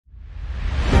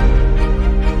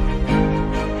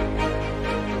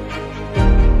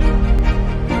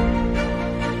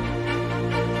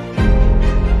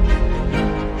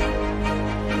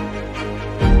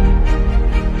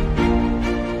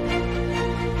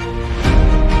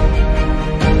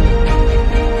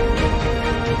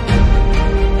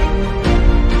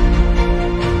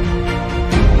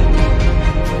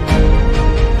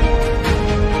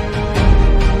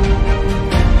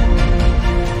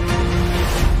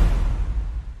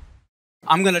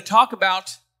I'm going to talk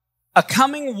about a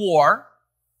coming war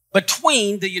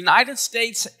between the United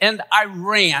States and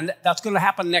Iran that's going to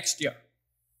happen next year.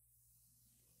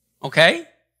 Okay?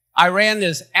 Iran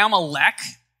is Amalek,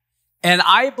 and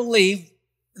I believe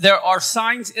there are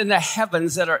signs in the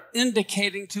heavens that are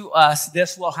indicating to us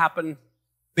this will happen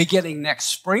beginning next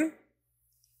spring.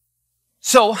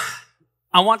 So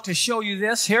I want to show you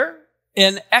this here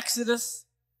in Exodus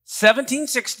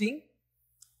 17:16.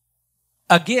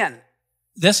 Again,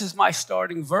 this is my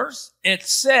starting verse. It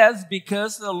says,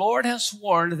 because the Lord has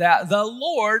sworn that the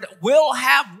Lord will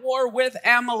have war with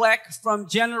Amalek from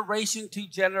generation to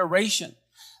generation.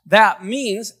 That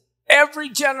means every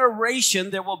generation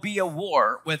there will be a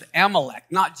war with Amalek,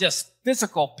 not just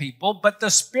physical people, but the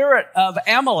spirit of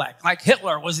Amalek, like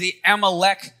Hitler was the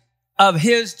Amalek of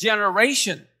his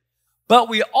generation. But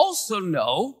we also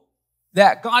know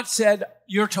that God said,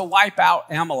 you're to wipe out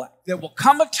Amalek. There will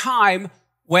come a time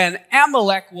when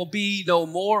Amalek will be no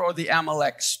more, or the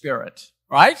Amalek spirit,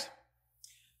 right?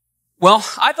 Well,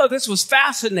 I thought this was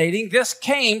fascinating. This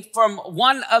came from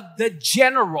one of the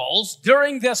generals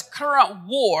during this current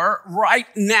war right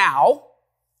now.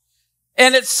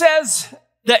 And it says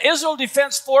the Israel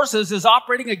Defense Forces is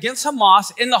operating against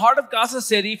Hamas in the heart of Gaza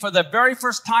City for the very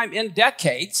first time in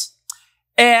decades.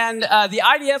 And the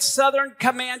IDF Southern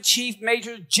Command Chief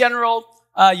Major General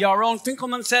Yaron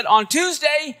Finkelman said on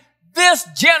Tuesday, this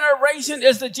generation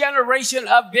is the generation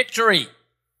of victory.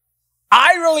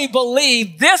 I really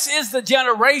believe this is the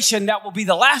generation that will be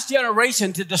the last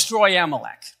generation to destroy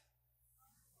Amalek.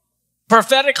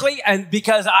 Prophetically, and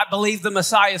because I believe the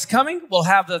Messiah is coming, we'll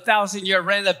have the 1,000-year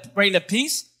reign of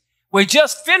peace. We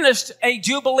just finished a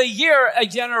Jubilee year, a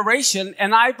generation,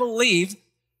 and I believe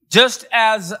just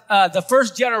as the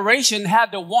first generation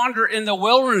had to wander in the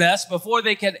wilderness before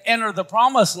they could enter the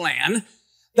promised land,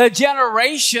 the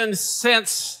generation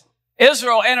since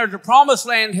Israel entered the promised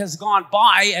land has gone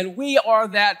by, and we are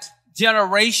that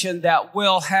generation that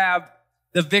will have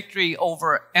the victory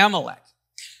over Amalek.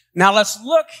 Now let's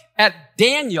look at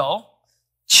Daniel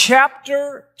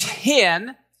chapter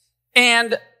 10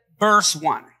 and verse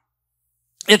 1.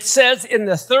 It says, in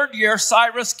the 3rd year,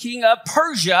 Cyrus, king of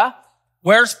Persia,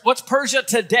 what's Persia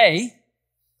today?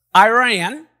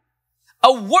 Iran.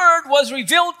 A word was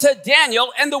revealed to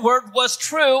Daniel, and the word was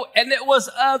true, and it was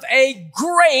of a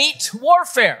great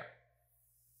warfare.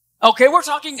 Okay, we're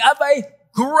talking of a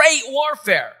great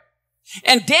warfare.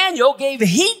 And Daniel gave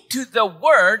heed to the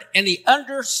word, and he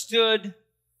understood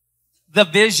the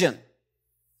vision.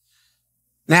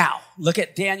 Now, look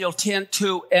at Daniel 10,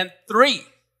 2 and 3.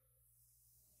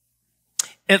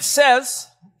 It says,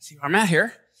 let's see where I'm at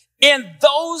here. In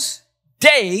those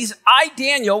days, I,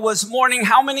 Daniel, was mourning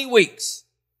how many weeks?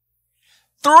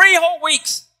 3 whole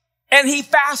weeks. And he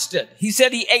fasted. He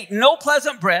said he ate no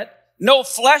pleasant bread. No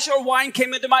flesh or wine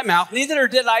came into my mouth. Neither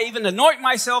did I even anoint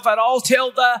myself at all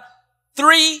till the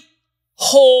 3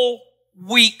 whole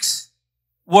weeks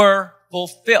were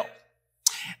fulfilled.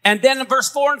 And then in verse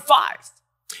 4 and 5,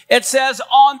 it says,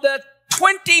 on the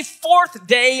 24th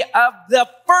day of the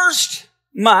 1st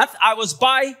month, I was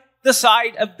by the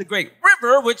side of the great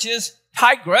river, which is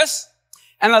Tigris.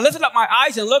 And I lifted up my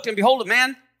eyes and looked, and behold, a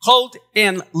man clothed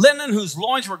in linen, whose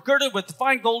loins were girded with the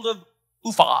fine gold of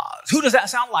Uphaz. Who does that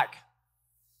sound like?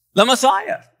 The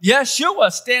Messiah,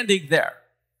 Yeshua, standing there.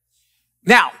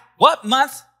 Now, what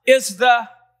month is the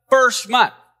 1st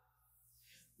month?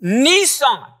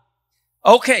 Nisan.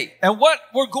 Okay, and what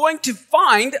we're going to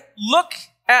find, look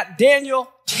at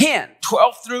Daniel 10,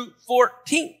 12 through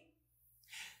 14.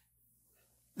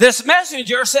 This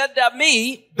messenger said to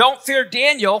me, don't fear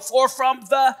Daniel, for from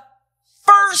the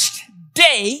first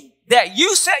day that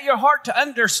you set your heart to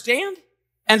understand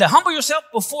and to humble yourself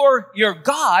before your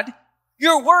God,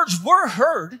 your words were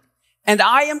heard, and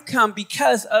I am come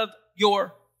because of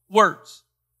your words.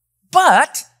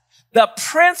 But the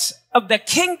prince of the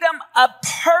kingdom of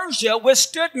Persia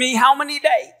withstood me how many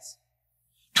days?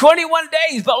 21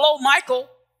 days. But lo, Michael,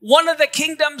 one of the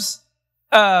kingdom's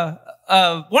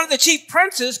one of the chief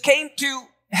princes came to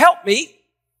help me,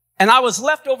 and I was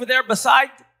left over there beside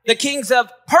the kings of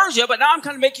Persia. But now I'm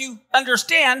going to make you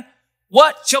understand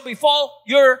what shall befall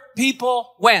your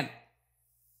people when.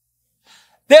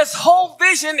 This whole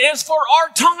vision is for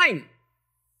our time.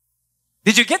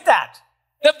 Did you get that?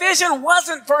 The vision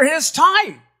wasn't for his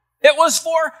time. It was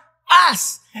for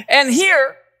us. And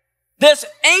here, this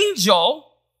angel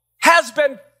has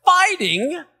been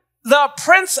fighting the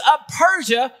prince of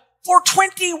Persia for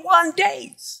 21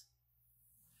 days.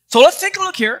 So let's take a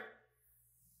look here.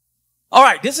 All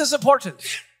right, this is important.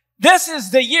 This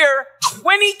is the year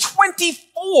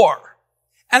 2024.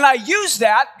 And I use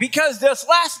that because this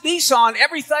last Nisan,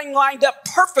 everything lined up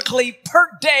perfectly per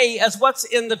day as what's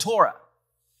in the Torah.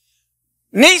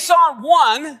 Nisan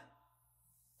 1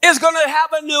 is going to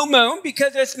have a new moon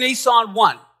because it's Nisan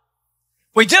 1.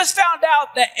 We just found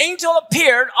out the angel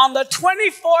appeared on the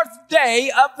 24th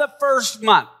day of the first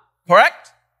month,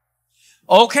 correct?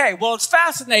 Okay, well, it's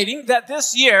fascinating that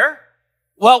this year,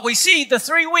 well, we see the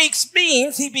 3 weeks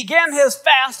means he began his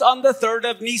fast on the 3rd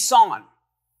of Nisan.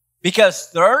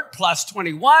 Because 3rd plus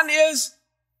 21 is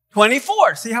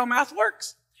 24. See how math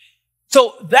works?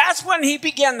 So that's when he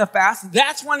began the fast.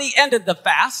 That's when he ended the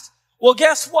fast. Well,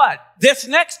 guess what? This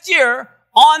next year,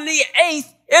 on the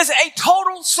 8th, is a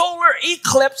total solar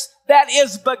eclipse that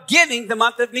is beginning the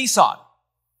month of Nisan.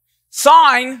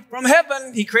 Sign from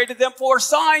heaven. He created them 4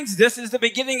 signs. This is the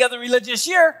beginning of the religious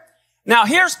year. Now,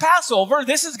 here's Passover.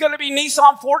 This is going to be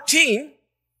Nisan 14,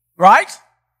 right?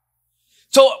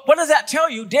 So what does that tell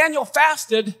you? Daniel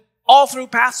fasted all through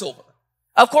Passover.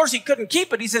 Of course, he couldn't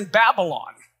keep it. He's in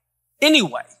Babylon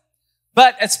anyway.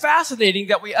 But it's fascinating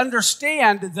that we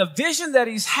understand the vision that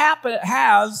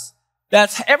has,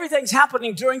 that everything's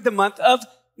happening during the month of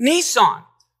Nisan.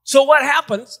 So what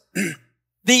happens?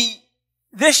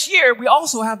 This year, we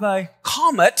also have a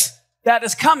comet that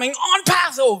is coming on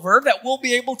Passover that we'll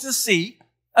be able to see.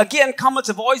 Again, comets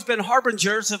have always been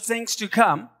harbingers of things to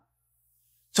come.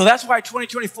 So that's why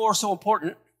 2024 is so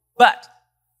important. But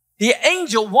the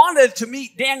angel wanted to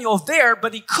meet Daniel there,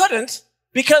 but he couldn't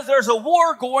because there's a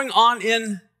war going on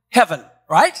in heaven,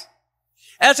 right?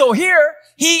 And so here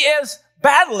he is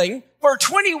battling for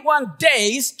 21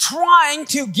 days trying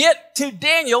to get to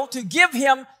Daniel to give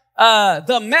him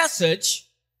the message.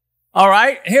 All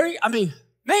right.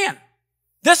 Man,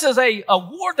 this is a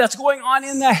war that's going on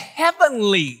in the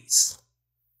heavenlies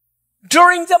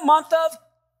during the month of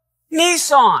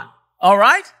Nisan. All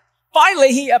right.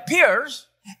 Finally, he appears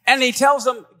and he tells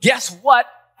them, guess what?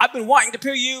 I've been wanting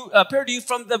to appear to you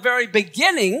from the very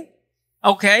beginning.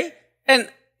 Okay. And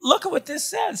look at what this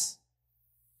says.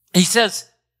 He says,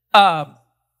 let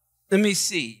me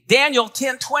see, Daniel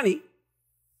 10:20.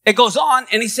 It goes on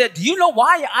and he said, do you know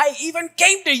why I even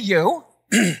came to you?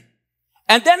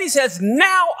 And then he says,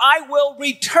 now I will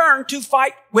return to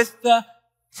fight with the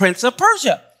prince of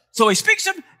Persia. So he speaks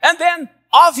to him and then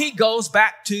off he goes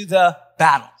back to the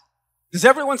battle. Does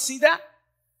everyone see that?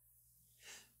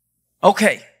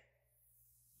 Okay.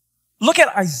 Look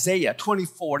at Isaiah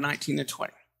 24:19 and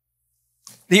 20.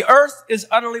 The earth is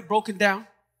utterly broken down.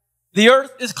 The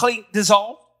earth is clean,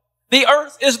 dissolved. The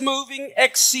earth is moving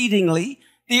exceedingly.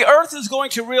 The earth is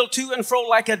going to reel to and fro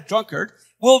like a drunkard,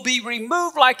 will be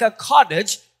removed like a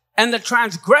cottage, and the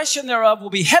transgression thereof will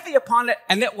be heavy upon it,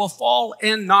 and it will fall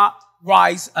and not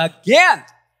rise again.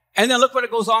 And then look what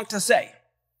it goes on to say.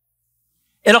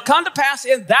 It'll come to pass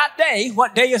in that day,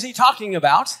 what day is he talking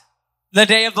about? The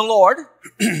day of the Lord,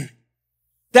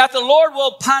 that the Lord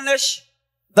will punish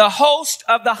the host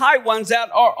of the high ones that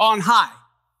are on high.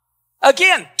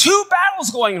 Again, 2 battles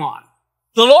going on.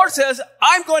 The Lord says,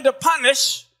 I'm going to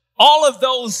punish all of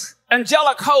those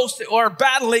angelic hosts that are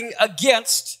battling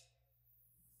against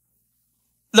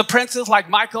the princes like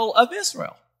Michael of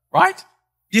Israel, right?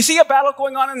 Do you see a battle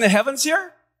going on in the heavens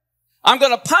here? I'm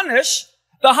going to punish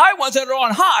the high ones that are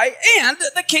on high and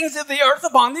the kings of the earth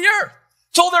upon the earth.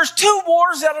 So there's 2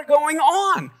 wars that are going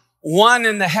on. One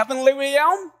in the heavenly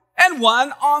realm and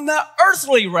one on the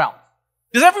earthly realm.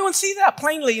 Does everyone see that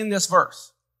plainly in this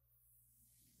verse?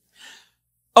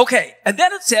 Okay, and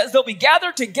then it says they'll be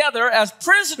gathered together as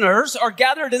prisoners are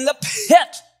gathered in the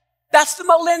pit. That's the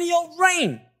millennial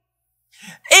reign.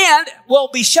 And will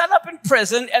be shut up in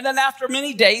prison, and then after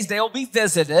many days they'll be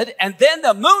visited, and then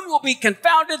the moon will be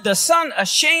confounded, the sun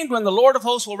ashamed, when the Lord of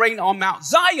hosts will reign on Mount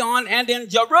Zion and in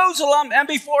Jerusalem and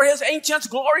before his ancients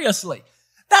gloriously.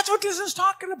 That's what this is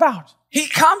talking about. He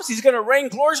comes, he's going to reign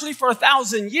gloriously for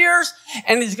 1,000 years,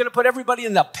 and he's going to put everybody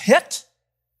in the pit.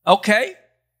 Okay,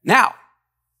 now,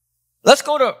 let's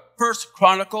go to 1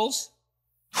 Chronicles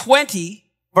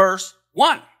 20, verse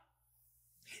 1.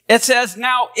 It says,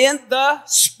 now in the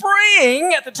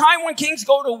spring, at the time when kings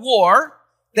go to war,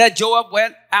 that Joab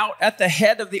went out at the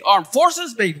head of the armed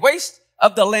forces, made waste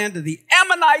of the land of the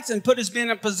Ammonites, and put his men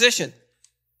in position.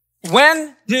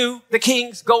 When do the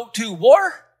kings go to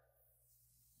war?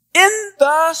 In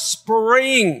the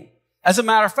spring. As a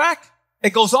matter of fact,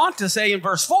 it goes on to say in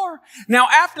verse 4, now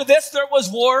after this there was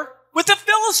war with the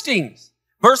Philistines.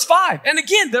 Verse 5, and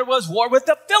again there was war with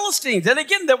the Philistines. And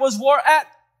again there was war at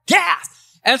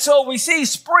Gath. And so we see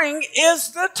spring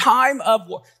is the time of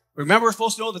war. Remember, we're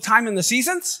supposed to know the time in the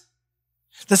seasons?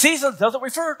 The seasons doesn't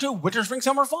refer to winter, spring,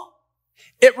 summer, fall.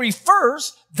 It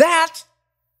refers that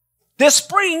this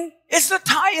spring is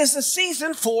the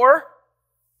season for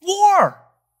war.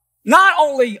 Not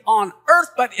only on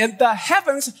earth, but in the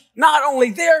heavens. Not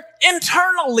only there,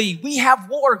 internally, we have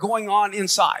war going on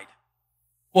inside.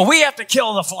 Well, we have to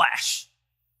kill the flesh.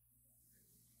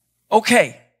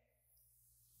 Okay.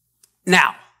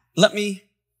 Now, let me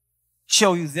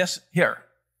show you this here.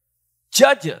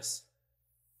 Judges,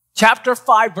 chapter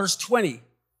 5, verse 20.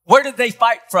 Where did they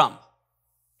fight from?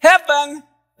 Heaven.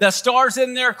 The stars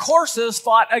in their courses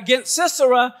fought against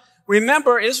Sisera.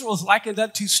 Remember, Israel's likened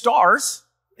unto stars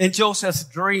in Joseph's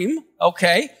dream.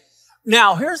 Okay.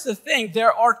 Now, here's the thing.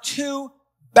 There are two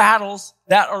battles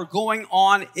that are going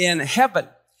on in heaven,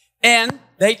 and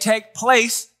they take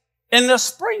place in the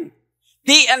spring.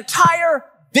 The entire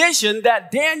vision that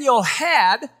Daniel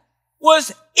had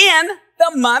was in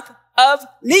the month of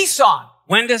Nisan.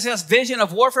 When does this vision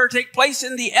of warfare take place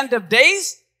in the end of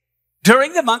days?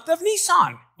 During the month of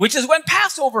Nisan, which is when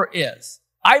Passover is.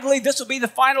 I believe this will be the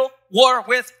final war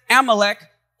with Amalek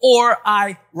or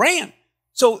Iran.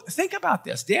 So think about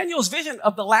this. Daniel's vision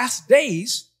of the last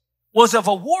days was of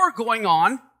a war going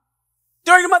on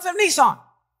during the month of Nisan.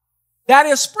 That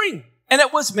is spring, and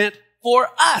it was meant for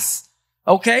us.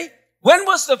 Okay? When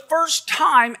was the first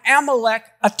time Amalek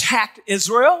attacked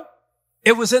Israel?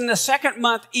 It was in the second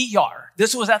month, Iyar.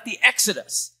 This was at the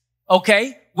Exodus,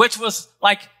 okay? Which was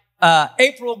like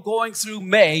April going through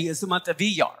May is the month of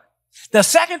Iyar. The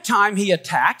second time he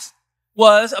attacked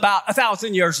was about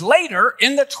 1,000 years later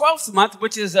in the 12th month,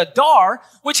 which is Adar,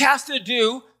 which has to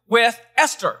do with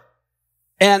Esther.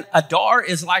 And Adar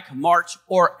is like March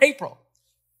or April.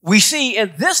 We see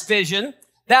in this vision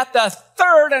that the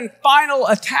third and final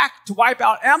attack to wipe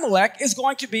out Amalek is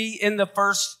going to be in the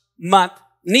first month,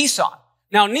 Nisan.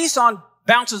 Now, Nisan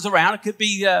bounces around. It could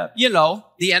be,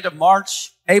 the end of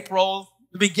March, April,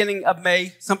 the beginning of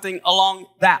May, something along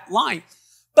that line.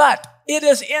 But it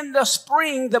is in the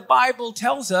spring, the Bible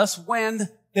tells us, when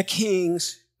the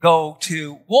kings go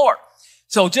to war.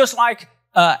 So just like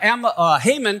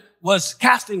Haman was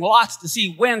casting lots to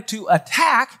see when to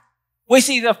attack, we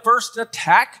see the first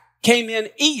attack came in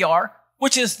Iyar,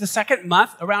 which is the second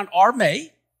month around our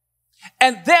May.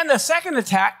 And then the second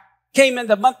attack came in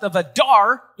the month of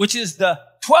Adar, which is the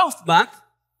 12th month,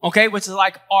 okay, which is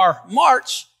like our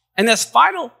March. And this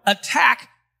final attack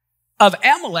of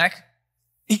Amalek,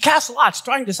 he casts lots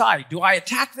trying to decide, do I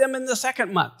attack them in the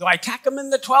second month? Do I attack them in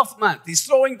the 12th month? He's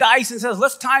throwing dice and says,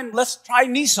 let's try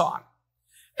Nisan.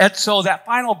 And so that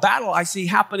final battle I see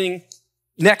happening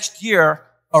next year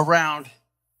around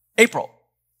April.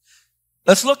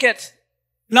 Let's look at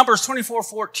Numbers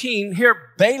 24:14.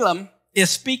 Here, Balaam is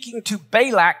speaking to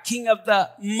Balak, king of the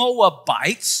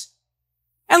Moabites.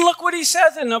 And look what he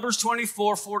says in Numbers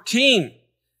 24:14.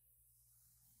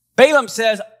 Balaam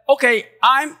says, okay,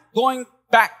 I'm going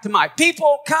back to my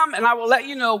people. Come and I will let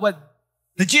you know what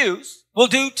the Jews will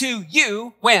do to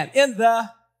you when? In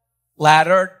the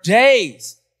latter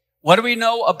days. What do we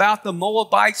know about the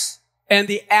Moabites and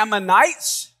the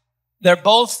Ammonites? They're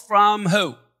both from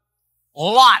who?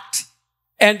 Lot.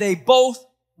 And they both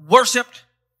worshiped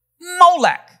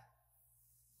Molech.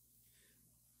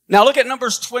 Now look at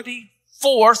Numbers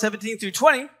 24:17 through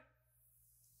 20.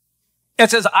 It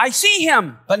says, I see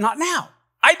him, but not now.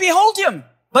 I behold him,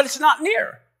 but it's not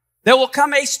near. There will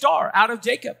come a star out of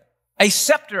Jacob, a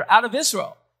scepter out of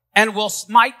Israel, and will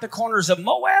smite the corners of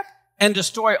Moab and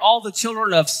destroy all the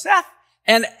children of Seth.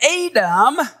 And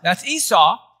Edom, that's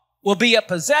Esau, will be a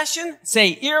possession.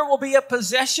 Seir will be a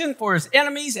possession for his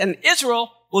enemies, and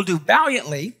Israel will do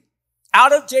valiantly.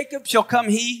 Out of Jacob shall come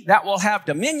he that will have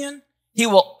dominion. He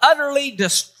will utterly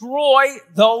destroy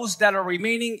those that are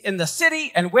remaining in the city.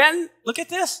 And when, look at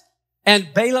this.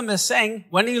 And Balaam is saying,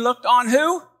 when he looked on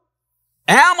who?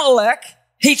 Amalek,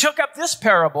 he took up this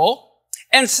parable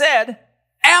and said,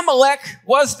 Amalek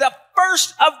was the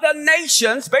first of the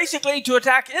nations, basically to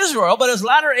attack Israel, but his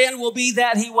latter end will be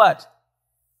that he what?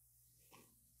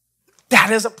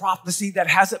 That is a prophecy that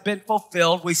hasn't been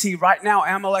fulfilled. We see right now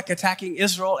Amalek attacking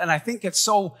Israel, and I think it's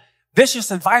so vicious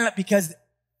and violent because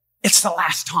it's the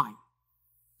last time.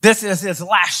 This is his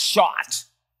last shot.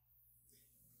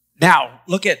 Now,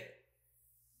 look at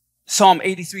Psalm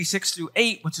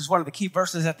 83:6-8, which is one of the key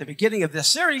verses at the beginning of this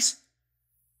series.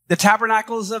 The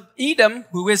tabernacles of Edom,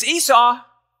 who is Esau,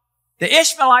 the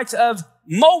Ishmaelites of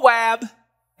Moab,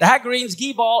 the Hagarenes,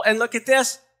 Gebal, and look at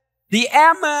this. The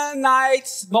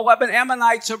Ammonites, Moab and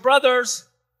Ammonites are brothers.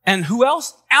 And who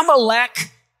else?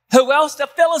 Amalek. Who else? The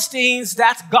Philistines.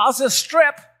 That's Gaza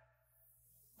Strip.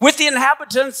 With the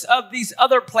inhabitants of these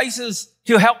other places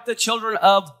to help the children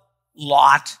of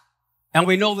Lot. And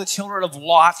we know the children of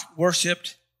Lot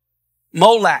worshipped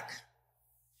Molech.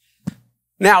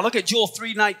 Now look at Joel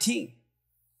 3:19.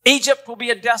 Egypt will be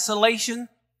a desolation.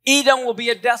 Edom will be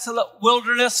a desolate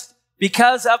wilderness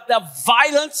because of the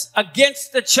violence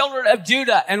against the children of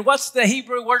Judah. And what's the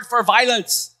Hebrew word for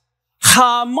violence?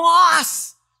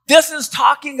 Hamas. This is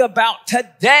talking about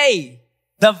today,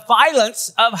 the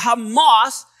violence of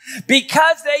Hamas,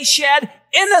 because they shed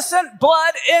innocent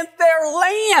blood in their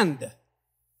land.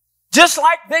 Just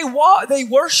like they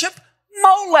worship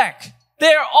Molech.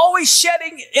 They're always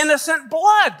shedding innocent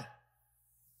blood.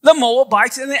 The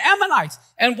Moabites and the Ammonites.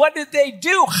 And what did they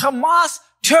do? Hamas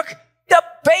took the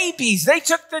babies. They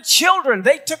took the children.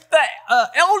 They took the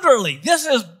elderly. This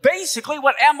is basically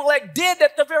what Amalek did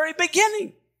at the very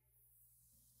beginning.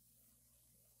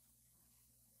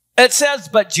 It says,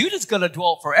 but Judah's going to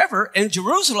dwell forever in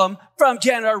Jerusalem from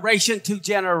generation to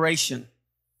generation.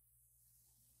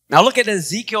 Now look at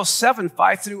Ezekiel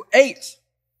 7:5-8.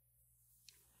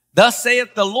 Thus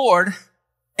saith the Lord,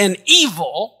 an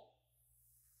evil,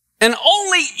 and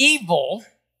only evil,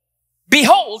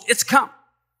 behold, it's come.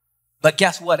 But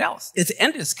guess what else? Its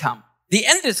end is come. The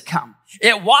end is come.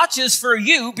 It watches for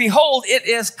you. Behold, it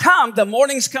is come. The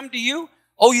morning's come to you.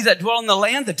 O you that dwell in the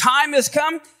land, the time is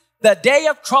come. The day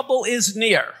of trouble is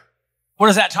near. What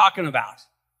is that talking about?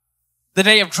 The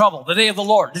day of trouble, the day of the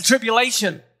Lord, the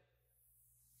tribulation.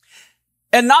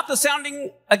 And not the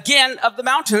sounding again of the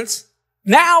mountains.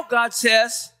 Now, God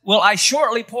says, will I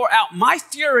shortly pour out my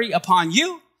fury upon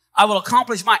you. I will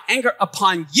accomplish my anger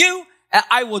upon you, and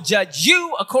I will judge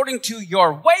you according to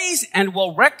your ways and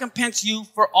will recompense you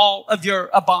for all of your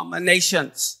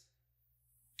abominations.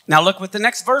 Now look what the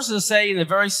next verses say in the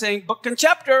very same book and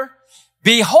chapter.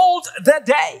 Behold the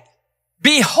day.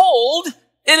 Behold,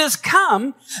 it is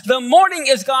come. The morning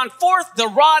is gone forth. The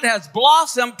rod has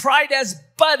blossomed. Pride has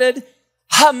budded.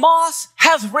 Hamas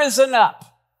has risen up.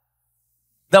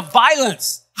 The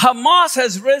violence. Hamas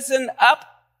has risen up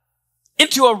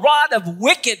into a rod of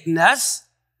wickedness.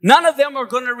 None of them are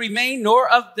going to remain, nor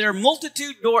of their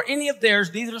multitude, nor any of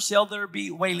theirs. Neither shall there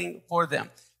be wailing for them.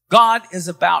 God is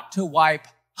about to wipe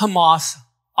Hamas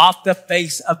off the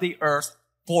face of the earth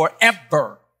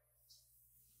forever.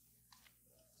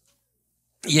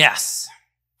 Yes.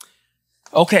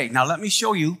 Okay, now let me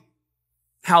show you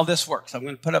how this works. I'm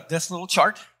going to put up this little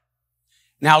chart.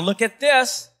 Now look at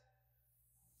this.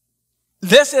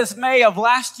 This is May of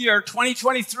last year,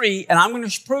 2023, and I'm going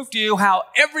to prove to you how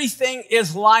everything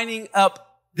is lining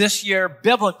up this year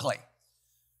biblically.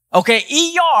 Okay,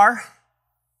 ER,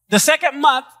 the second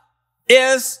month,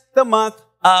 is the month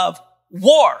of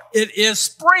war. It is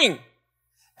spring.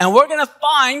 And we're going to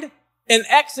find in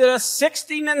Exodus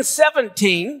 16 and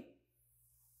 17,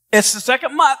 it's the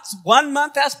second month. 1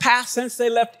 month has passed since they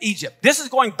left Egypt. This is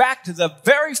going back to the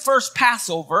very first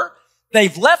Passover.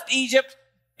 They've left Egypt.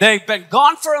 They've been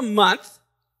gone for a month.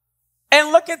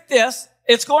 And look at this.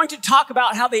 It's going to talk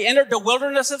about how they entered the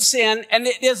wilderness of sin. And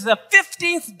it is the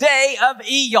 15th day of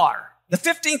ER, the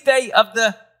 15th day of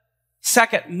the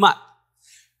second month.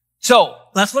 So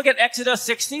let's look at Exodus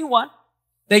 16:1.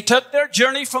 They took their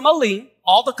journey from Elim.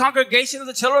 All the congregation of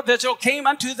the children of Israel came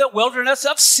unto the wilderness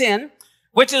of sin,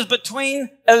 which is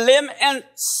between Elim and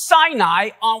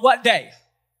Sinai on what day?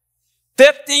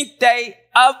 15th day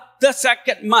of the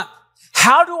second month.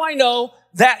 How do I know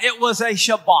that it was a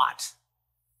Shabbat?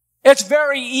 It's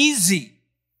very easy.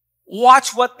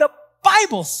 Watch what the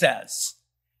Bible says.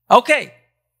 Okay.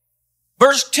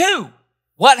 Verse 2.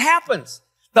 What happens?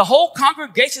 The whole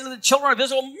congregation of the children of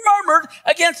Israel murmured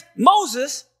against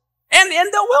Moses and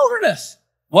in the wilderness.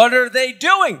 What are they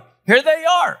doing? Here they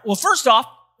are. Well, first off,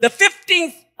 the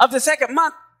 15th of the second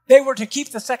month, they were to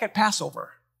keep the second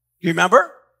Passover. You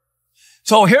remember?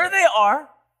 So here they are.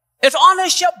 It's on a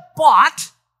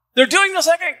Shabbat. They're doing the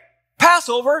second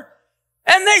Passover,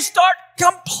 and they start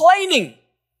complaining.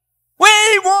 We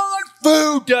want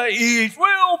food to eat. We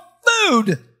want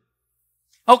food.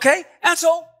 Okay? And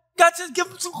so God says, give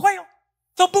them some quail.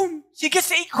 So boom, she gets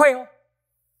to eat quail.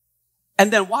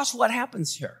 And then watch what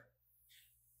happens here.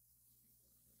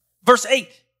 Verse 8,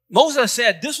 Moses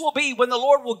said, this will be when the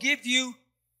Lord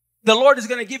is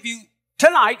going to give you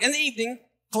tonight in the evening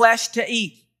flesh to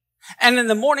eat. And in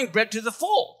the morning bread to the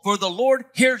full. For the Lord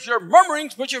hears your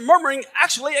murmurings, but you're murmuring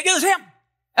actually against him.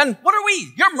 And what are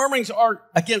we? Your murmurings aren't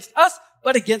against us,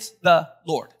 but against the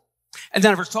Lord. And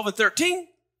then in verse 12 and 13,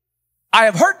 I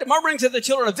have heard the murmurings of the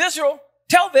children of Israel.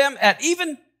 Tell them at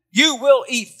even you will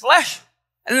eat flesh.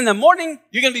 And in the morning,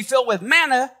 you're going to be filled with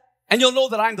manna. And you'll know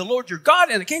that I'm the Lord your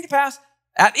God. And it came to pass,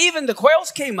 at even the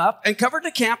quails came up and covered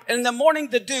the camp. And in the morning,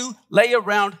 the dew lay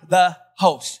around the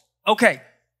host. Okay.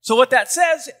 So what that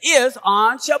says is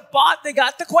on Shabbat, they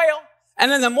got the quail.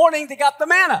 And in the morning, they got the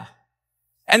manna.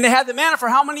 And they had the manna for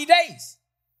how many days?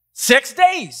 6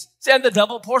 days. And the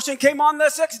double portion came on the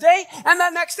 6th day, and the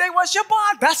next day was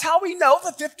Shabbat. That's how we know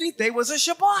the 15th day was a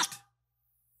Shabbat.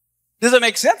 Does it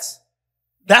make sense?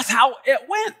 That's how it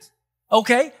went.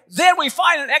 Okay? Then we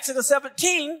find in Exodus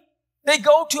 17, they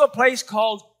go to a place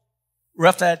called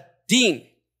Rephidim.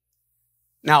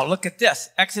 Now look at this.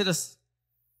 Exodus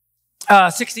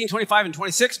 16, 25, and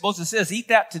 26. Moses says, eat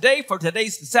that today, for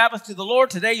today's the Sabbath to the Lord.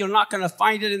 Today you're not going to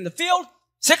find it in the field.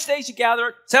 6 days you gather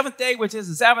it. 7th day, which is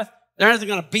the Sabbath, there isn't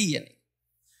going to be any.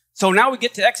 So now we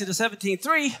get to Exodus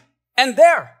 17:3, and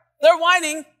they're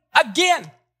whining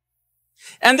again.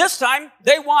 And this time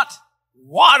they want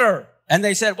water. And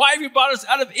they said, why have you brought us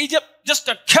out of Egypt just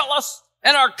to kill us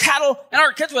and our cattle and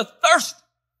our kids with thirst?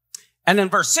 And in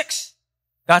verse 6,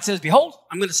 God says, behold,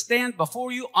 I'm going to stand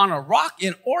before you on a rock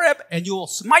in Oreb, and you will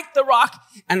smite the rock,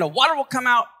 and the water will come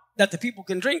out that the people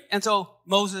can drink. And so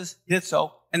Moses did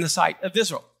so in the sight of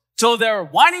Israel. So they're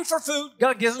whining for food.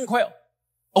 God gives them quail.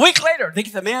 A week later, they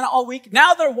get the manna all week.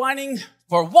 Now they're whining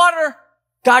for water.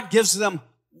 God gives them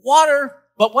water.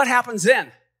 But what happens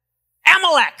then?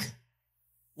 Amalek,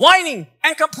 whining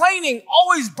and complaining,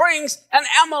 always brings an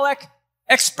Amalek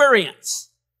experience.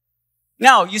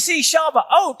 Now, you see,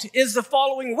 Shavuot is the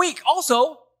following week.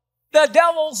 Also, the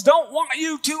devils don't want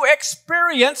you to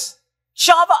experience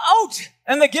Shavuot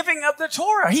and the giving of the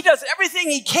Torah. He does everything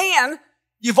he can.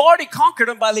 You've already conquered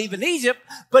him by leaving Egypt,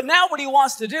 but now what he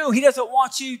wants to do, he doesn't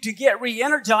want you to get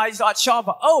re-energized on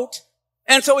Shavuot.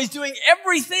 And so he's doing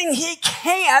everything he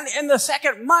can in the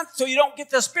 2nd month so you don't get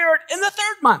the Spirit in the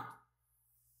 3rd month.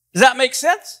 Does that make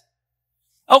sense?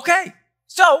 Okay.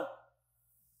 So,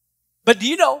 but do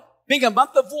you know, being a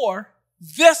month of war,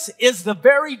 this is the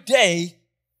very day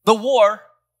the war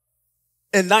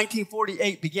in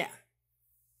 1948 began.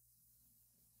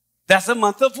 That's a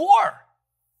month of war.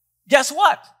 Guess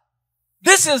what?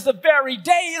 This is the very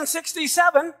day in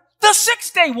 67, the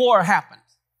 6-day war happened.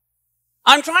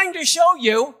 I'm trying to show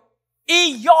you,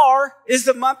 Iyar is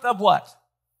the month of what?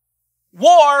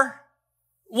 War,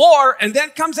 and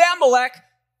then comes Amalek,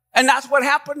 and that's what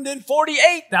happened in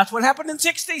 48. That's what happened in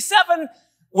 67.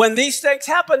 When these things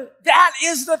happen, that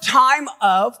is the time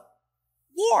of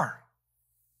war.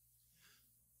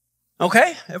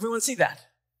 Okay, everyone see that?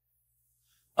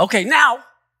 Okay, now,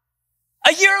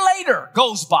 a year later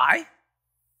goes by.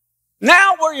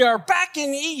 Now we are back in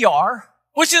Iyar,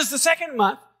 which is the 2nd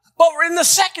month, but we're in the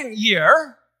 2nd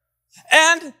year,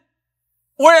 and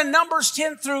we're in Numbers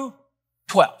 10 through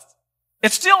 12.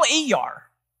 It's still Iyar,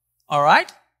 all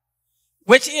right,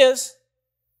 which is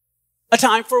a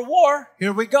time for war.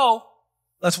 Here we go.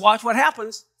 Let's watch what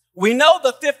happens. We know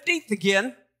the 15th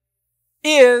again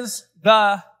is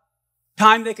the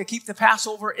time they could keep the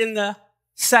Passover in the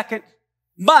 2nd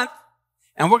month.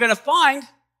 And we're going to find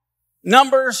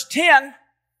Numbers 10.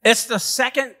 It's the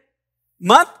 2nd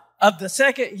month of the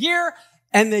 2nd year.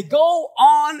 And they go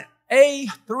on a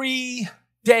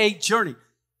 3-day journey.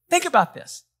 Think about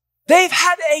this. They've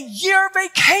had a year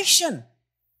vacation.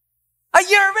 A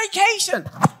year vacation.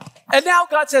 And now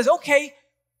God says, okay,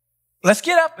 let's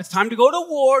get up. It's time to go to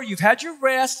war. You've had your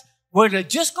rest. We're going to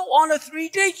just go on a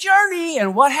 3-day journey.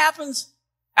 And what happens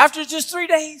after just 3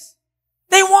 days?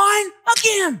 They whine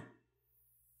again.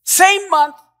 Same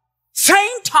month,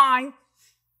 same time.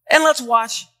 And let's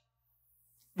watch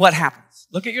what happens.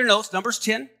 Look at your notes, Numbers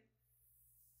 10,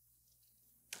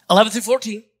 11 through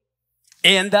 14.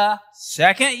 In the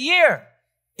 2nd year,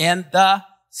 in the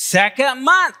 2nd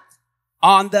month,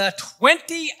 on the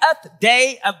 20th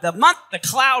day of the month, the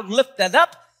cloud lifted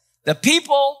up. The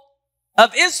people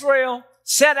of Israel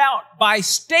set out by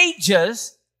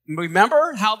stages.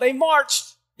 Remember how they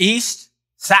marched? East,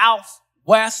 south,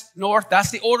 west, north.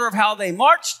 That's the order of how they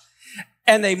marched.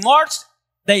 And they marched.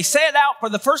 They set out for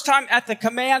the first time at the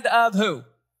command of who?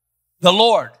 The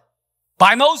Lord.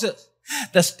 By Moses.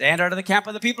 The standard of the camp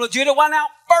of the people of Judah went out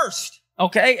first.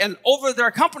 Okay. And over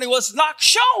their company was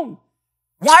Nachshon.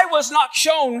 Why was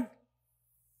Nachshon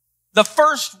the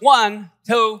first one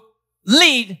to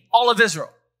lead all of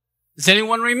Israel? Does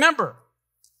anyone remember?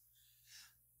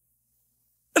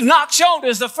 Nachshon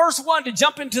is the first one to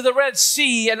jump into the Red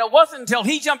Sea, and it wasn't until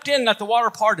he jumped in that the water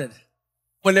parted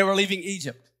when they were leaving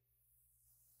Egypt.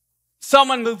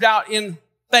 Someone moved out in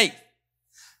faith.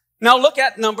 Now look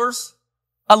at Numbers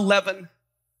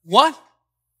 11:1.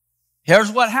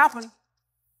 Here's what happened.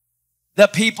 The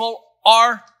people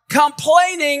are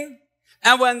complaining,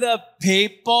 and when the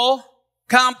people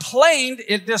complained,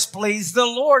 it displeased the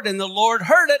Lord, and the Lord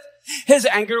heard it. His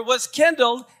anger was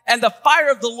kindled, and the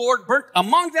fire of the Lord burnt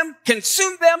among them,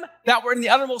 consumed them that were in the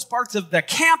uttermost parts of the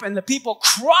camp. And the people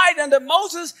cried unto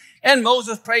Moses, and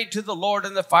Moses prayed to the Lord,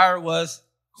 and the fire was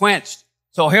quenched.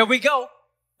 So here we go.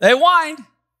 They whined.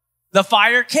 The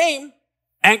fire came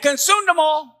and consumed them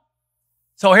all.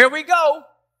 So here we go.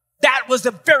 That was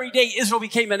the very day Israel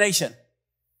became a nation.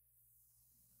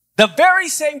 The very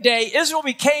same day Israel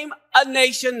became a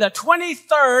nation, the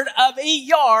 23rd of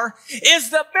Iyar, is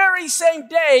the very same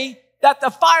day that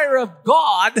the fire of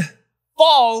God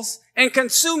falls and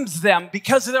consumes them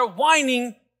because of their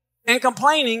whining and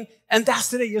complaining. And that's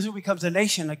the day Israel becomes a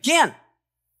nation again.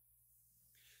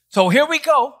 So here we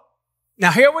go.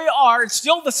 Now here we are. It's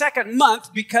still the second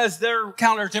month because their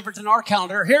calendar is different than our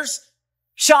calendar. Here's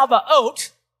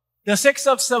Shavuot, the 6th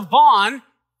of Sivan,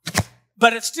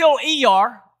 but it's still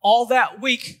Iyar all that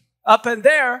week up in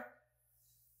there.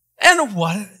 And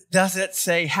what does it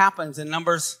say happens in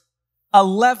Numbers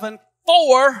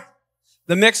 11:4?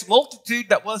 The mixed multitude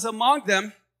that was among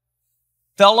them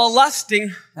fell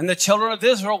a-lusting, and the children of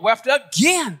Israel wept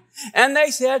again. And they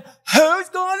said, who's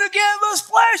going to give us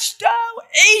flesh to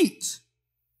eat?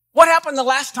 What happened the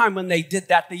last time when they did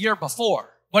that the year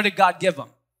before? What did God give them?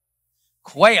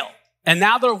 Quail. And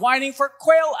now they're whining for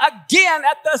quail again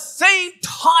at the same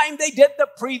time they did the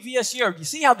previous year. You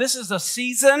see how this is a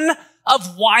season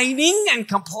of whining and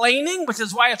complaining, which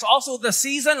is why it's also the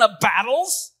season of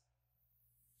battles?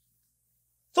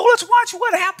 So let's watch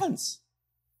what happens.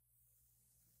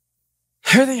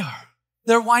 Here they are.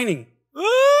 They're whining.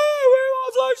 Oh, we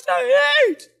want flesh to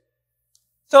eat.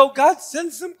 So God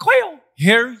sends them quail.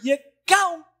 Here you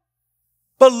go.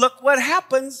 But look what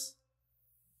happens.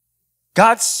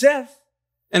 God said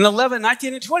in 11,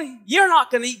 19, and 20, you're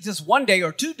not going to eat just 1 day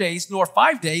or 2 days, nor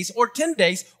 5 days, or 10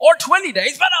 days, or 20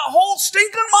 days, but a whole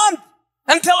stinking month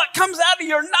until it comes out of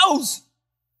your nose.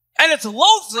 And it's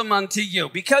loathsome unto you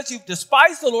because you've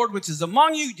despised the Lord which is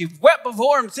among you. You've wept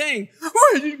before him saying,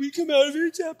 why did we come out of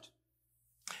Egypt?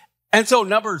 And so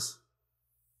Numbers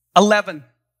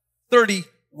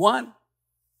 11:31,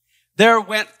 there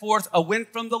went forth a wind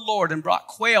from the Lord and brought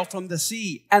quail from the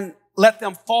sea and let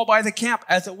them fall by the camp,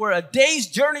 as it were a day's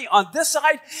journey on this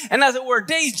side, and as it were a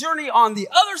day's journey on the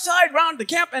other side round the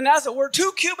camp, and as it were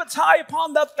 2 cubits high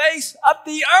upon the face of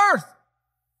the earth.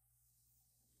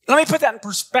 Let me put that in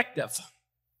perspective.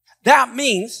 That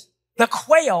means the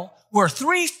quail were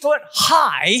 3 foot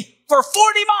high for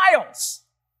 40 miles.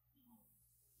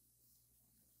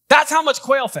 That's how much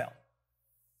quail fell.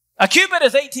 A cubit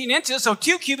is 18 inches, so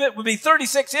 2 cubit would be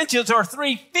 36 inches or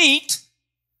 3 feet.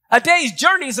 A day's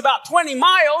journey is about 20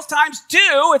 miles times 2.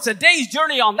 It's a day's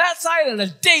journey on that side and a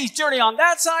day's journey on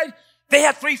that side. They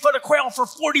had 3 foot of quail for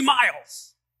 40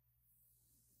 miles.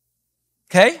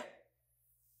 Okay?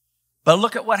 But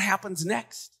look at what happens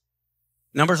next.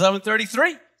 Numbers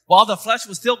 11:33. While the flesh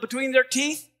was still between their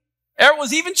teeth, ere it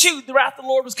was even chewed, the wrath of the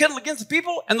Lord was kindled against the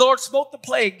people, and the Lord smote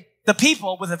the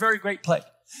people with a very great plague.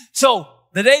 So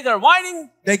the day they're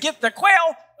whining, they get the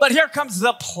quail, but here comes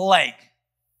the plague.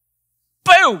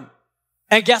 Boom!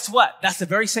 And guess what? That's the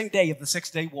very same day of the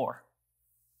 6-day war.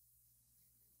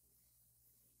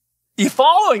 You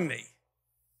following me?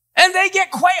 And they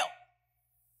get quail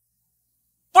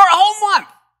for a whole month.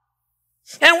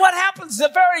 And what happens the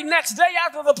very next day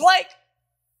after the plague?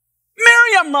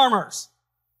 Miriam murmurs.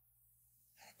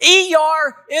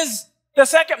 Iyar is the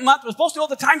second month. We're supposed to know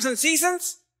the times and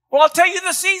seasons. Well, I'll tell you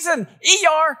the season.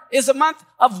 Iyar is a month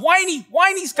of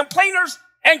whinies, complainers,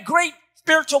 and great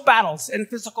spiritual battles and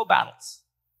physical battles.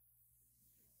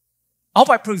 I hope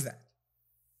I prove that.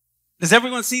 Does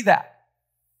everyone see that?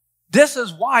 This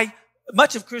is why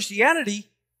much of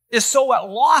Christianity is so at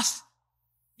loss.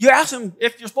 You ask them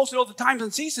if you're supposed to know the times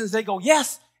and seasons, they go,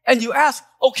 yes. And you ask,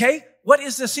 okay, what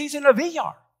is the season of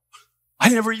Iyar? I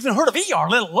never even heard of Iyar,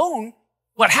 let alone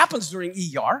what happens during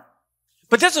Iyar.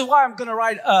 But this is why I'm going to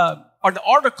write an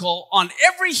article on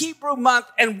every Hebrew month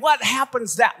and what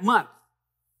happens that month.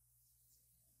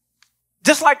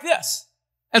 Just like this.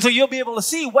 And so you'll be able to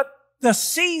see what the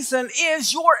season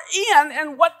is you're in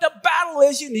and what the battle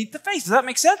is you need to face. Does that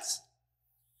make sense?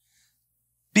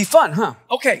 Be fun, huh?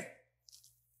 Okay.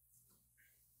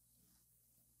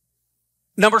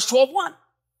 Numbers 12:1.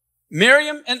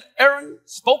 Miriam and Aaron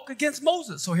spoke against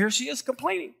Moses. So here she is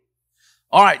complaining.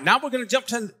 All right, now we're going to jump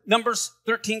to Numbers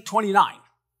 13:29.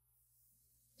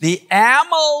 The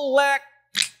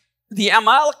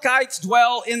Amalekites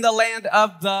dwell in the land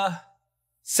of the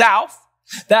south.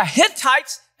 The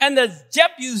Hittites and the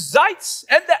Jebusites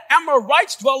and the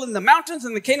Amorites dwell in the mountains,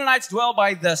 and the Canaanites dwell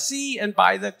by the sea and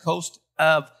by the coast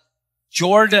of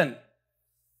Jordan.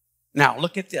 Now,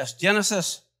 look at this.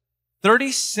 Genesis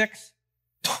 36:12.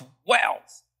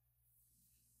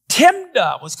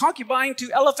 Timnah was concubine to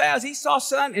Eliphaz, Esau's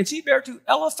son, and she bare to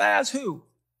Eliphaz who?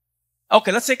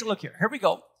 Okay, let's take a look here. Here we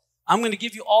go. I'm going to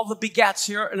give you all the begats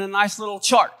here in a nice little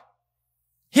chart.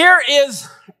 Here is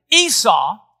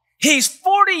Esau. He's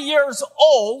 40 years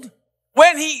old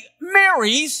when he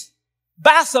marries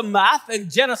Basemath in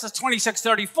Genesis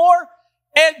 26:34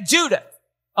 and Judith.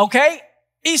 Okay?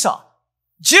 Esau.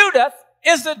 Judith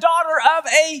is the daughter of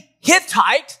a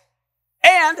Hittite,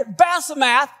 and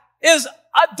Basemath is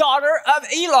a daughter of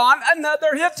Elon,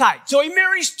 another Hittite. So he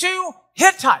marries two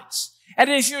Hittites. And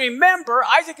if you remember,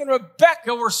 Isaac and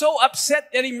Rebekah were so upset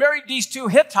that he married these two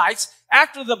Hittites.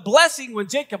 After the blessing, when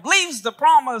Jacob leaves the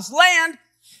promised land,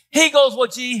 he goes, well,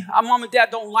 gee, mom and dad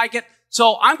don't like it,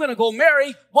 so I'm going to go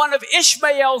marry one of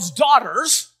Ishmael's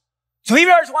daughters. So he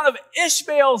marries one of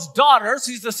Ishmael's daughters.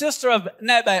 He's the sister of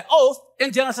Nebaioth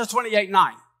in Genesis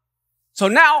 28:9. So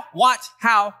now watch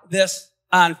how this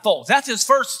unfolds. That's his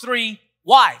first three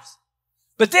wives.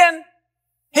 But then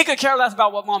he could care less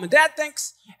about what mom and dad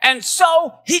thinks. And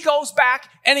so he goes back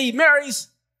and he marries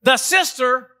the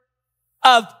sister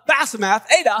of Basemath,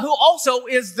 Ada, who also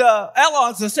is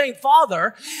Elon's the same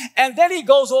father. And then he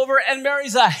goes over and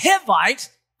marries a Hivite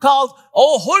called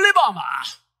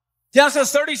Oholibamah.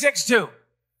 Genesis 36:2.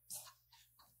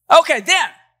 Okay, then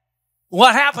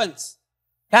what happens?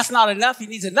 That's not enough. He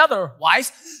needs another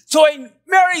wife. So he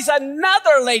marries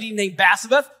another lady named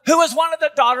Basemath, who is one of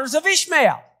the daughters of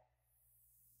Ishmael.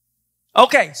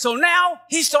 Okay, so now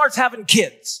he starts having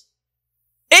kids.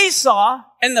 Esau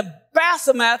and the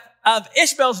Basemath of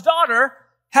Ishmael's daughter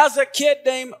has a kid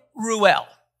named Ruel.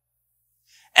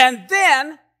 And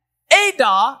then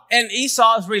Ada and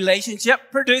Esau's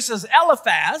relationship produces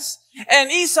Eliphaz,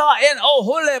 and Esau and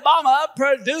Oholibamah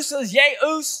produces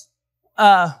Yeus,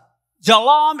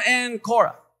 Jalam, and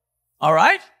Korah. All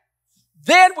right?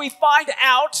 Then we find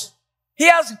out he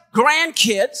has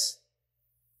grandkids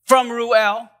from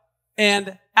Ruel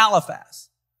and Eliphaz.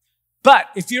 But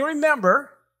if you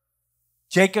remember,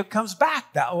 Jacob comes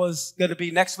back. That was going to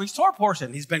be next week's Torah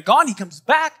portion. He's been gone. He comes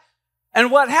back. And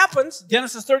what happens?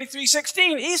 Genesis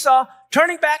 33:16, Esau,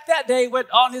 turning back that day, went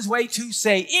on his way to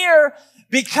Seir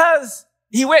because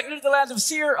he went into the land of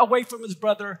Seir away from his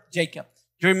brother Jacob.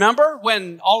 Do you remember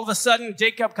when all of a sudden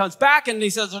Jacob comes back and he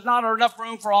says, there's not enough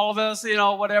room for all of us,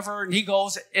 whatever. And he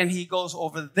goes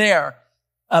over there.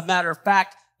 A matter of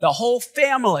fact, the whole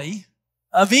family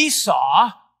of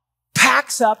Esau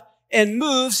packs up and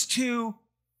moves to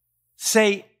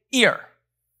Seir.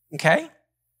 Okay?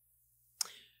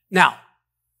 Now,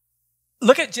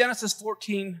 look at Genesis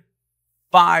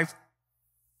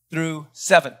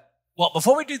 14:5-7. Well,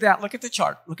 before we do that, look at the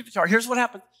chart. Look at the chart. Here's what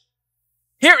happened.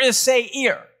 Here is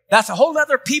Seir. That's a whole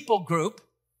other people group.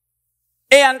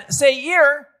 And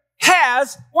Seir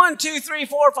has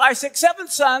 7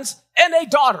 sons and a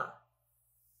daughter.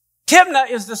 Timnah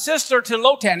is the sister to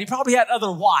Lotan. He probably had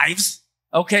other wives,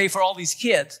 okay, for all these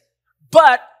kids.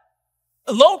 But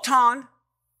Lotan,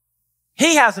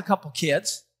 he has a couple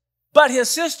kids. But his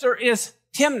sister is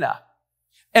Timnah.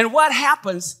 And what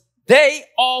happens? They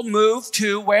all move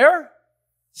to where?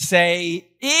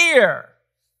 Seir.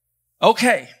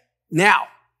 Okay. Now,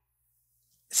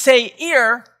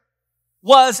 Seir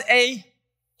was a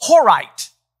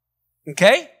Horite.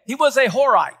 Okay? He was a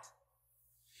Horite.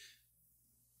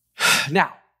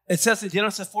 Now, it says in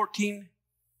Genesis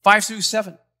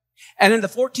 14:5-7. And in the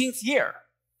 14th year,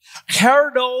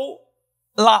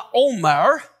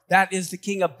 Chedorlaomer, that is the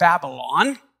king of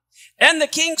Babylon, and the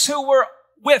kings who were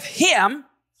with him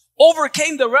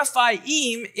overcame the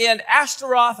Rephaim in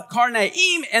Ashtaroth,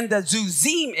 Karnaim, and the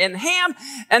Zuzim in Ham,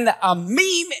 and the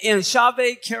Amim in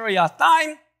Shaveh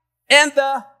Kiriathaim, and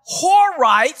the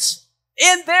Horites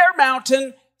in their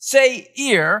mountain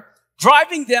Seir,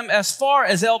 driving them as far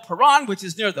as El Paran, which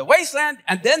is near the wasteland,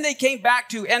 and then they came back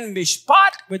to En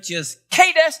Mishpat, which is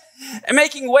Kadesh, and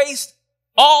making waste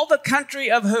all the country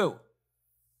of who?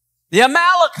 The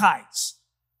Amalekites.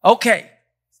 Okay,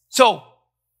 so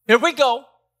here we go.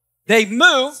 They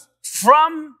move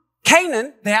from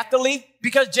Canaan. They have to leave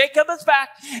because Jacob is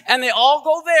back, and they all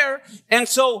go there. And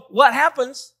so what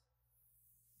happens?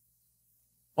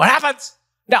 What happens?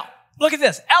 Now, look at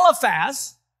this.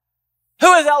 Eliphaz.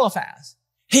 Who is Eliphaz?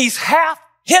 He's half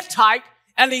Hittite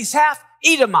and he's half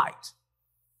Edomite.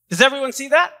 Does everyone see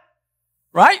that?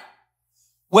 Right?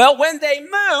 Well, when they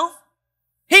move,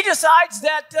 he decides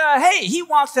that, hey, he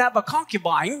wants to have a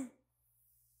concubine.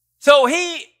 So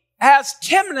he has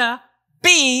Timnah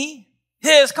be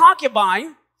his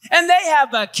concubine, and they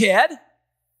have a kid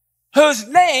whose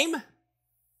name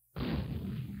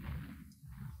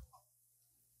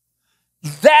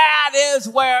is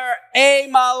where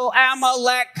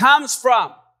Amalek comes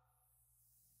from.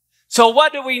 So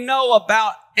what do we know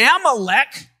about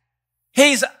Amalek?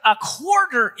 He's a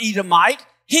quarter Edomite,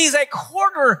 he's a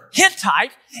quarter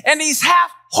Hittite, and he's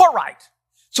half Horite.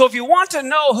 So if you want to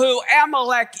know who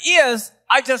Amalek is,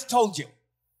 I just told you.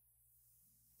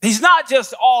 He's not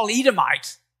just all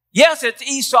Edomite. Yes, it's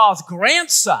Esau's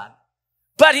grandson,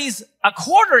 but he's a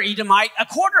quarter Edomite, a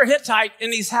quarter Hittite,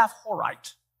 and he's half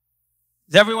Horite.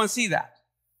 Does everyone see that?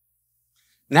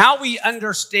 Now we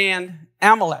understand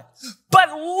Amalek.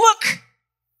 But look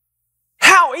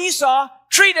how Esau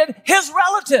treated his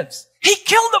relatives. He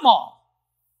killed them all.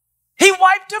 He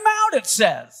wiped them out, it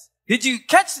says. Did you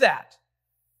catch that?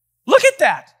 Look at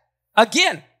that.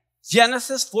 Again,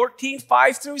 Genesis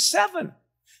 14:5-7.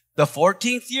 The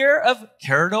 14th year of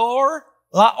Kedor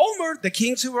Laomer, the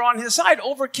kings who were on his side,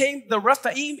 overcame the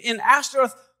Rephaim in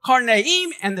Ashtaroth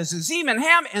Karnaim and the Zuzim and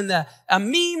Ham and the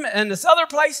Amim and this other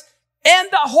place, and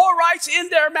the Horites in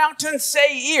their mountain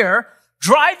Seir,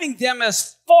 driving them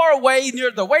as far away near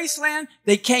the wasteland.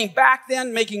 They came back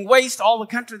then, making waste all the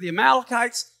country of the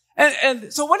Amalekites.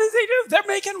 And so what did they do? They're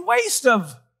making waste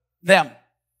of them,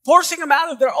 forcing them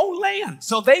out of their own land.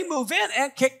 So they move in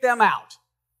and kick them out.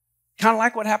 Kind of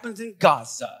like what happens in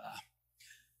Gaza.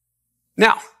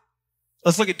 Now,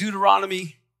 let's look at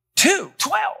Deuteronomy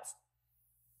 2:12.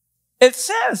 It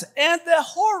says, and the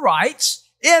Horites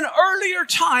in earlier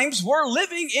times were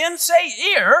living in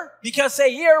Seir, because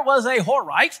Seir was a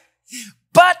Horite,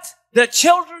 but the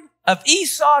children of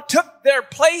Esau took their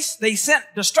place. They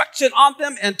sent destruction on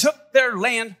them and took their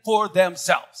land for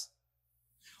themselves.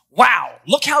 Wow,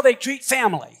 look how they treat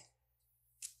family.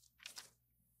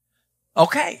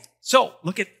 Okay, so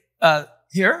look at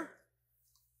here.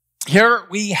 Here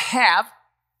we have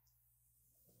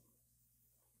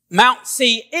Mount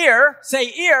Seir.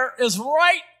 Seir is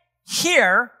right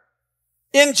here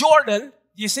in Jordan.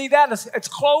 You see that? It's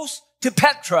close to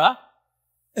Petra.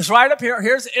 It's right up here.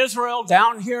 Here's Israel.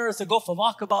 Down here is the Gulf of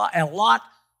Aqaba and Lot.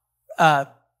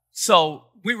 So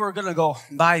we were going to go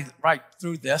by right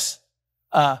through this.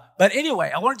 But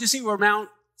anyway, I wanted to see where Mount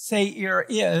Seir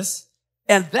is.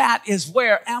 And that is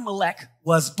where Amalek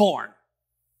was born.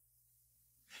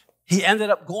 He ended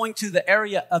up going to the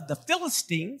area of the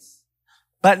Philistines.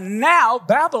 But now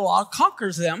Babylon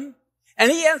conquers them.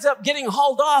 And he ends up getting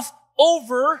hauled off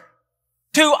over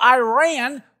to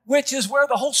Iran, which is where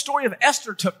the whole story of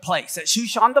Esther took place, at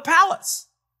Shushan the palace.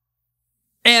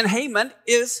 And Haman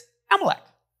is Amalek.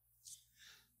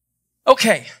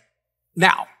 Okay,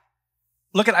 now,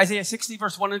 look at Isaiah 60,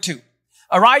 verse 1 and 2.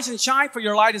 Arise and shine, for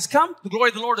your light has come. The glory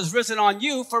of the Lord is risen on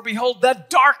you. For behold, the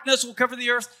darkness will cover the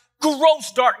earth,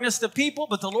 gross darkness to people,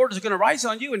 but the Lord is going to rise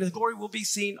on you, and his glory will be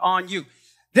seen on you.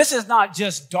 This is not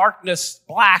just darkness,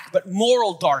 black, but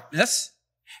moral darkness.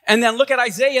 And then look at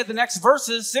Isaiah, the next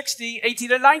verses, 60,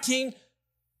 18, and 19.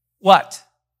 What?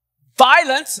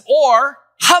 Violence or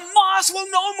Hamas will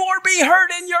no more be heard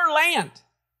in your land.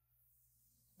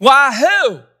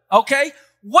 Wahoo! Okay?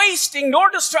 Wasting nor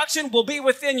destruction will be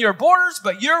within your borders,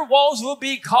 but your walls will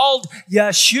be called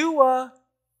Yeshua.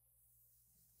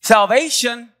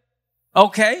 Salvation.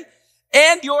 Okay?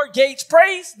 And your gates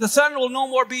praise. The sun will no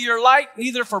more be your light,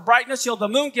 neither for brightness shall the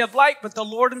moon give light, but the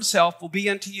Lord himself will be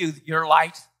unto you your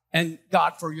light and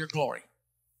God for your glory.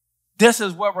 This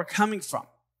is where we're coming from.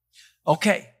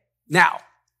 Okay. Now,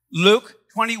 Luke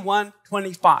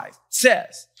 21:25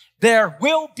 says, there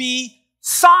will be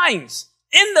signs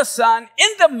in the sun, in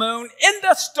the moon, in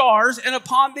the stars, and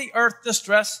upon the earth the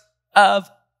stress of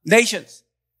nations.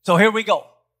 So here we go.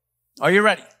 Are you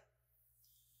ready?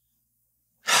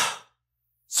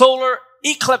 Solar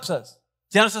eclipses.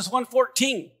 Genesis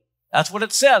 1:14. That's what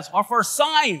it says. Are for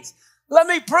signs. Let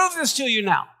me prove this to you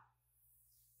now.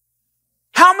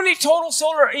 How many total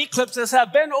solar eclipses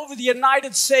have been over the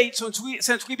United States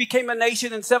since we became a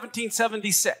nation in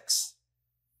 1776?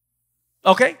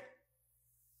 Okay?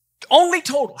 Only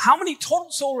total. How many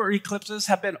total solar eclipses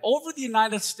have been over the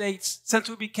United States since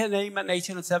we became a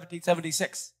nation in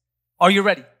 1776? Are you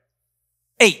ready?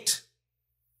 8.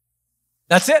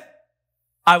 That's it.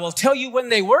 I will tell you when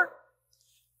they were.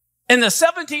 In the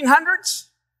 1700s,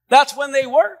 that's when they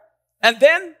were. And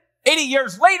then 80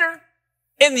 years later,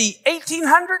 in the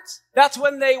 1800s, that's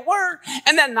when they were.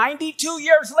 And then 92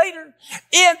 years later,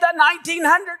 in the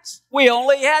 1900s, we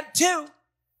only had 2.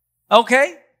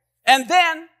 Okay? And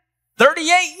then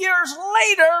 38 years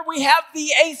later, we have the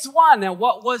 8th one. And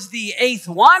what was the 8th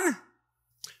one?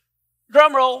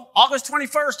 Drum roll, August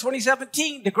 21st,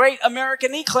 2017, the great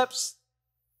American eclipse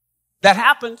that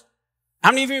happened. How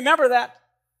many of you remember that?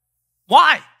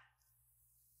 Why?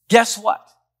 Guess what?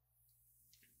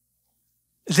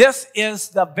 This is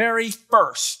the very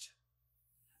first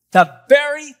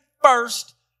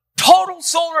total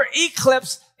solar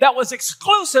eclipse that was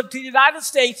exclusive to the United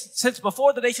States since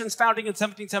before the nation's founding in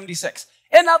 1776.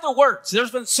 In other words,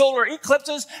 there's been solar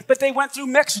eclipses, but they went through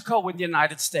Mexico in the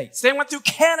United States. They went through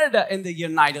Canada in the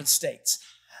United States.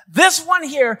 This one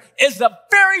here is the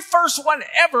very first one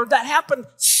ever that happened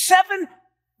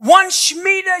 1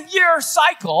 Shemitah year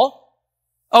cycle.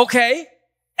 Okay.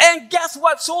 And guess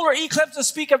what? Solar eclipses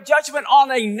speak of judgment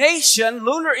on a nation.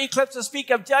 Lunar eclipses speak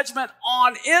of judgment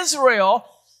on Israel.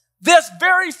 This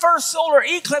very first solar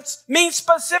eclipse means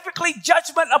specifically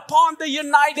judgment upon the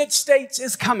United States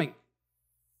is coming.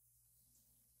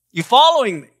 You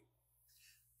following me?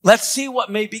 Let's see what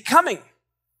may be coming.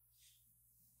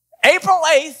 April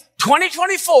 8th,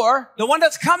 2024, the one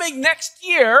that's coming next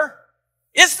year,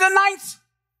 is the 9th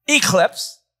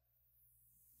eclipse.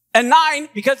 And 9,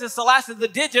 because it's the last of the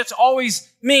digits,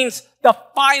 always means the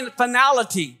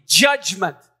finality,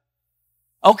 judgment.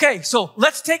 Okay, so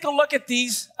let's take a look at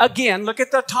these again. Look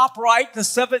at the top right, the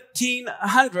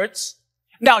 1700s.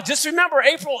 Now, just remember,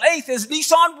 April 8th is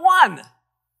Nisan 1.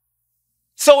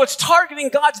 So it's targeting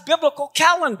God's biblical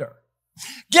calendar.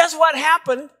 Guess what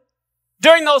happened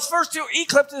during those first 2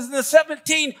 eclipses in the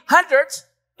 1700s?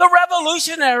 The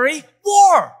Revolutionary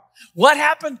War. What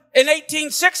happened in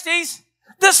 1860s?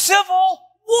 The Civil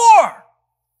War.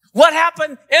 What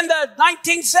happened in the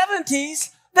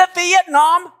 1970s? The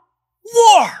Vietnam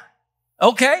War.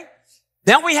 Okay?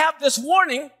 Then we have this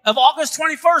warning of August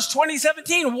 21st,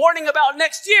 2017, warning about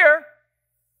next year.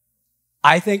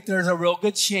 I think there's a real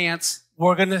good chance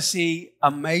we're going to see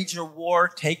a major war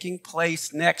taking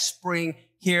place next spring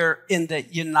here in the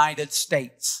United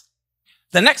States.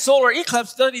 The next solar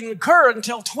eclipse doesn't even occur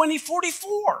until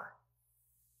 2044.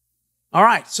 All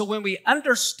right, so when we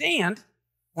understand,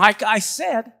 like I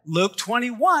said, Luke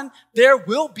 21, there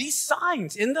will be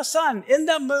signs in the sun, in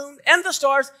the moon, and the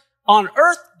stars, on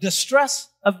earth, distress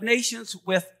of nations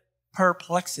with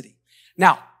perplexity.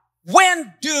 Now,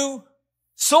 when do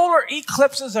solar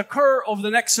eclipses occur over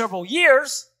the next several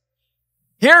years?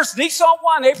 Here's Nisan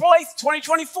 1, April 8th,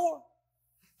 2024.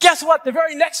 Guess what? The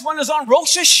very next one is on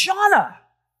Rosh Hashanah.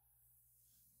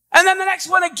 And then the next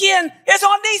one again is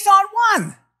on Nisan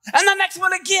 1. And the next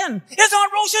one again is on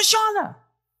Rosh Hashanah.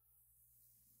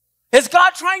 Is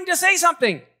God trying to say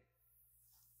something?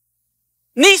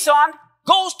 Nisan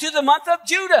goes to the month of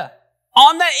Judah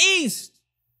on the east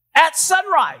at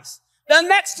sunrise. The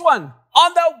next one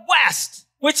on the west,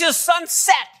 which is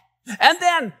sunset. And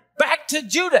then back to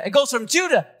Judah. It goes from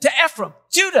Judah to Ephraim.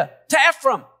 Judah to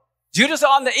Ephraim. Judah's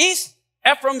on the east.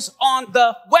 Ephraim's on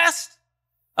the west.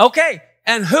 Okay.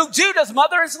 And Judah's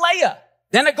mother is Leah.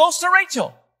 Then it goes to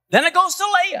Rachel. Then it goes to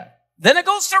Leah. Then it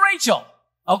goes to Rachel.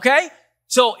 Okay?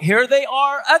 So here they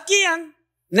are again.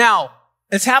 Now,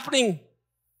 it's happening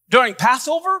during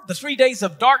Passover. The 3 days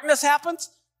of darkness happens.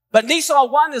 But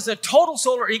Nisan 1 is a total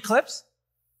solar eclipse.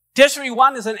 Tishri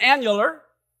 1 is an annular.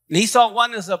 Nisan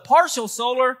 1 is a partial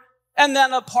solar. And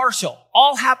then a partial.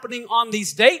 All happening on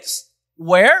these dates.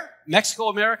 Where? Mexico,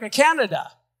 America,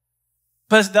 Canada.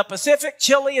 The Pacific,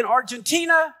 Chile, and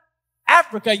Argentina.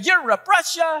 Africa, Europe,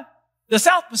 Russia. The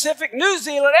South Pacific, New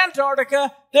Zealand,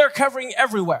 Antarctica, they're covering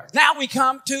everywhere. Now we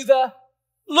come to the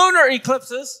lunar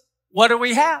eclipses. What do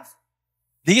we have?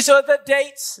 These are the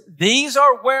dates. These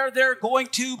are where they're going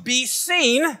to be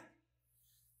seen.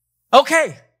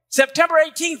 Okay, September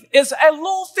 18th is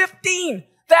Elul 15.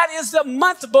 That is the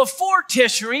month before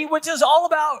Tishri, which is all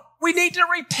about we need to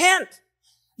repent.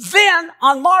 Then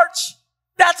on March,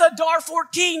 that's Adar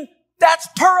 14. That's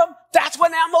Purim. That's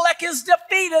when Amalek is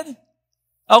defeated.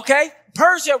 Okay,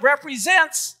 Persia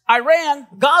represents Iran,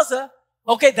 Gaza.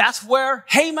 Okay, that's where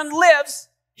Haman lives.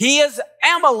 He is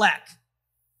Amalek.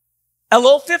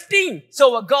 Elul 15.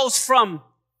 So it goes from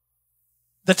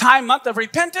the month of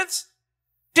repentance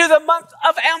to the month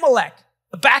of Amalek.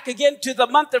 Back again to the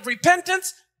month of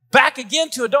repentance. Back again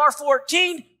to Adar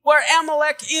 14, where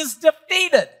Amalek is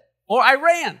defeated. Or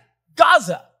Iran,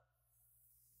 Gaza.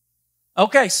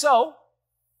 Okay, so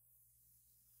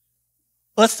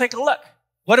let's take a look.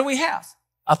 What do we have?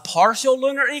 A partial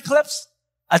lunar eclipse,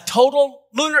 a total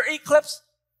lunar eclipse,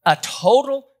 a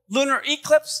total lunar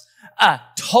eclipse, a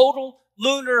total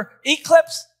lunar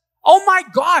eclipse. Oh my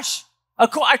gosh.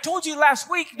 I told you last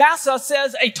week, NASA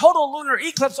says a total lunar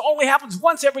eclipse only happens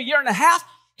once every year and a half.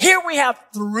 Here we have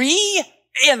 3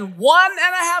 in 1.5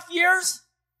 years.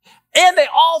 And they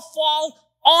all fall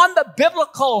on the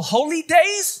biblical holy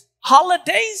days,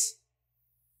 holidays.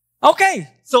 Okay,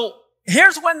 so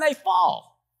here's when they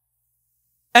fall.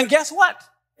 And guess what?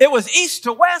 It was east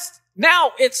to west.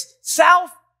 Now it's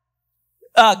south,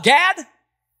 Gad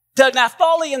to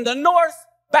Naphtali in the north,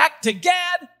 back to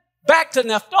Gad, back to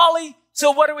Naphtali.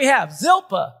 So what do we have?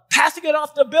 Zilpah, passing it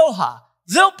off to Bilhah.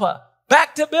 Zilpah,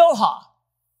 back to Bilhah.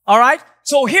 All right?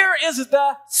 So here is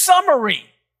the summary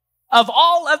of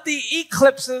all of the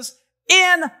eclipses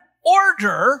in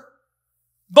order,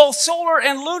 both solar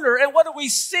and lunar. And what do we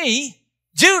see?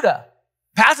 Judah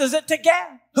passes it to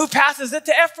Gad, who passes it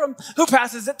to Ephraim, who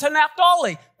passes it to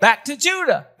Naphtali, back to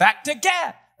Judah, back to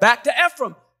Gad, back to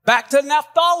Ephraim, back to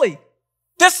Naphtali.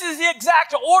 This is the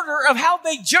exact order of how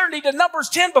they journeyed in Numbers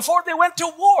 10 before they went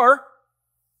to war.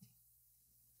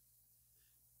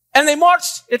 And they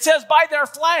marched, it says, by their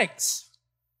flags.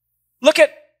 Look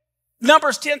at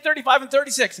Numbers 10, 35 and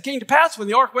 36. It came to pass when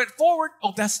the ark went forward.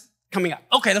 Oh, that's coming up.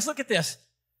 Okay, let's look at this.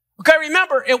 Okay,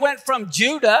 remember, it went from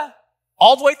Judah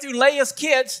all the way through Leah's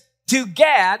kids to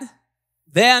Gad.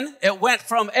 Then it went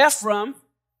from Ephraim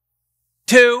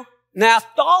to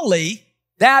Naphtali.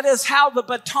 That is how the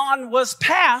baton was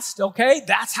passed, okay?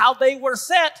 That's how they were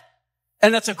set.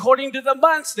 And that's according to the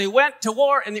months. They went to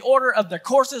war in the order of their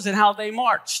courses and how they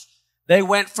marched. They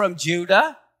went from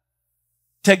Judah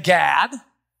to Gad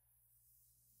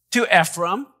to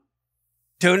Ephraim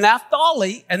to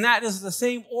Naphtali, and that is the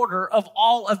same order of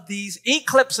all of these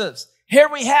eclipses. Here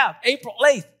we have April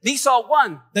 8th, Nisan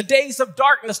 1, the days of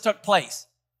darkness took place.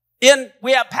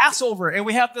 We have Passover, and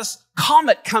we have this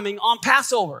comet coming on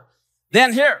Passover.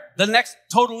 Then here, the next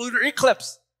total lunar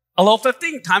eclipse, Elul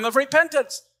 15, time of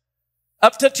repentance.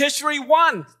 Up to Tishri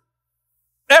 1,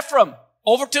 Ephraim,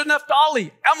 over to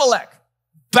Naphtali, Amalek,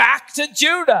 back to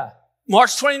Judah.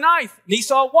 March 29th,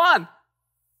 Nisan 1,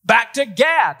 back to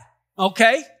Gad,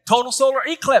 okay? Total solar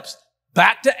eclipse,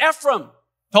 back to Ephraim.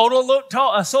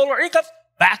 Total solar eclipse,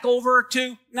 back over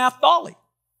to Naphtali.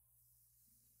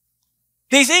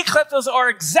 These eclipses are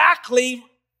exactly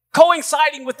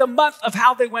coinciding with the month of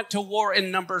how they went to war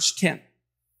in Numbers 10.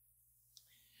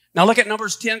 Now look at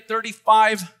Numbers 10,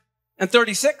 35 and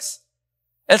 36.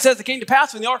 It says, it came to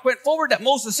pass when the ark went forward that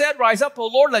Moses said, rise up, O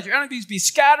Lord, let your enemies be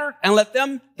scattered, and let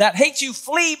them that hate you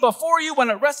flee before you. When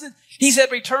it rested, he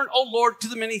said, return, O Lord, to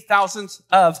the many thousands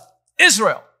of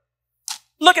Israel.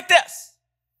 Look at this.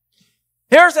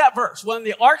 Here's that verse. When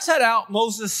the ark set out,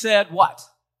 Moses said what?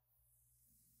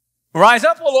 Rise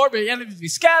up, O Lord, may your enemies be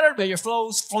scattered, may your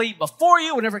foes flee before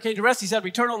you. Whenever it came to rest, he said,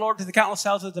 return, O Lord, to the countless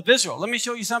thousands of Israel. Let me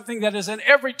show you something that is in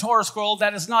every Torah scroll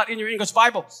that is not in your English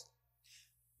Bibles.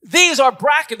 These are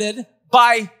bracketed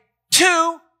by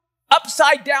two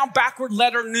upside down backward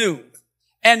letter noon.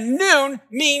 And noon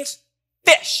means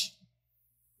fish.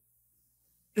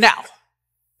 Now,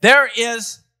 there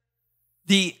is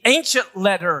the ancient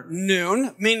letter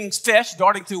noon, meaning fish,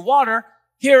 darting through water.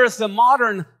 Here is the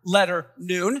modern letter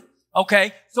noon.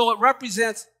 Okay, so it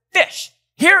represents fish.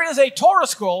 Here is a Torah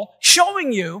scroll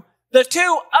showing you the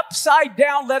two upside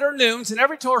down letter noons in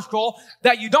every Torah scroll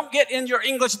that you don't get in your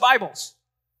English Bibles.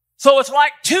 So it's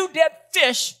like two dead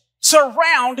fish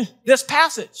surround this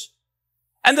passage.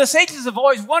 And the sages have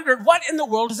always wondered, what in the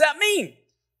world does that mean?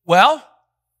 Well,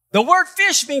 the word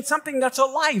fish means something that's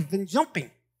alive and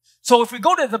jumping. So if we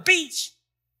go to the beach,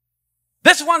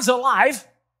 this one's alive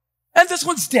and this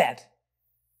one's dead.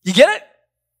 You get it?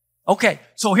 Okay,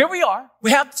 so here we are.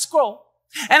 We have the scroll.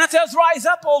 And it says, rise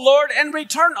up, O Lord, and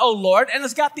return, O Lord. And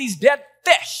it's got these dead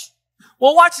fish.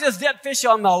 Well, watch this dead fish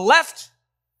on the left.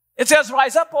 It says,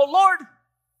 rise up, O Lord.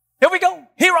 Here we go.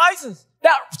 He rises.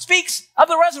 That speaks of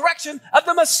the resurrection of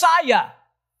the Messiah.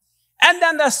 And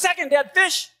then the second dead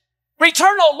fish,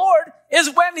 return, O Lord, is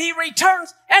when he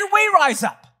returns and we rise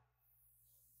up.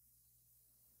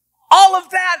 All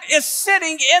of that is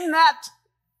sitting in that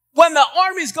when the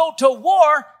armies go to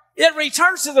war, it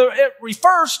refers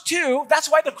to, that's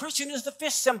why the Christian is the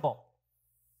fish symbol.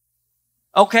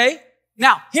 Okay?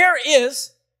 Now, here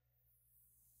is,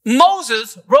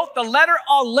 Moses wrote the letter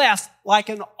Aleph like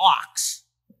an ox.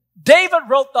 David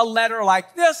wrote the letter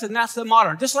like this, and that's the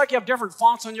modern. Just like you have different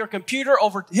fonts on your computer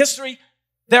over history,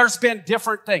 there's been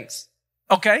different things.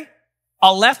 Okay?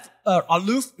 Aleph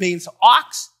means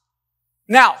ox.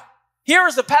 Now, here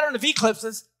is the pattern of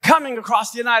eclipses coming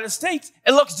across the United States.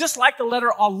 It looks just like the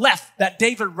letter Aleph that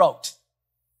David wrote.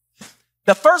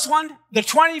 The first one, the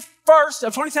 21st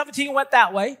of 2017 went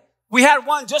that way. We had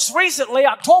one just recently,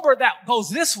 October, that goes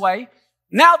this way.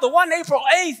 Now the one April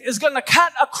 8th is going to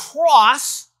cut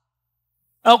across,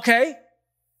 okay,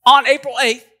 on April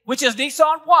 8th, which is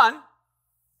Nisan 1.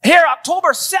 Here,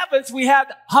 October 7th, we had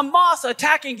Hamas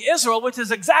attacking Israel, which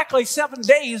is exactly 7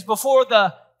 days before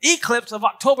the eclipse of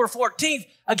October 14th,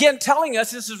 again telling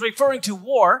us this is referring to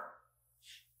war.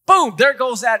 Boom, there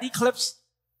goes that eclipse.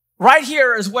 Right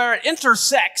here is where it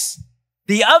intersects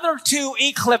the other two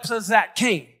eclipses that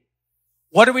came.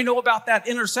 What do we know about that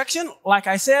intersection? Like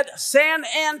I said, San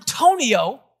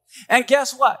Antonio. And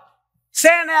guess what?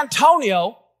 San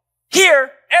Antonio,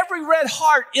 here, every red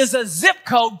heart is a zip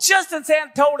code just in San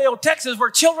Antonio, Texas, where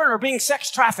children are being sex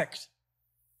trafficked.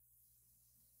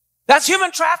 That's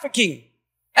human trafficking.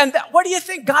 And what do you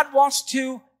think? God wants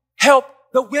to help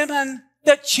the women,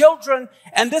 the children.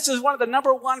 And this is one of the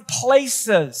number one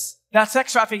places that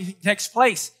sex trafficking takes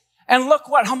place. And look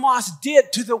what Hamas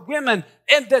did to the women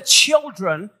and the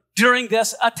children during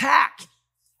this attack.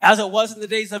 As it was in the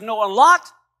days of Noah and Lot,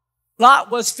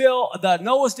 Lot was filled,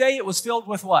 Noah's day, it was filled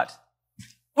with what?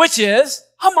 Which is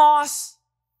Hamas.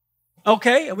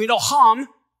 Okay, and we know Ham,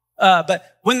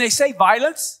 but when they say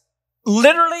violence,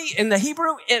 literally in the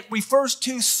Hebrew, it refers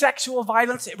to sexual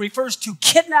violence. It refers to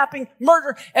kidnapping,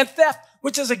 murder, and theft,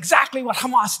 which is exactly what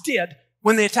Hamas did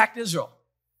when they attacked Israel.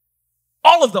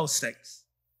 All of those things.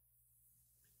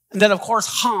 And then, of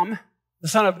course, Ham, the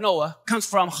son of Noah, comes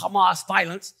from Hamas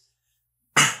violence.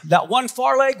 That one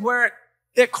far leg where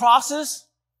it crosses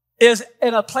is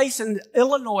in a place in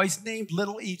Illinois named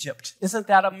Little Egypt. Isn't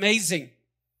that amazing?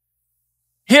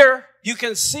 Here, you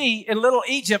can see in Little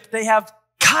Egypt, they have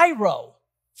Cairo,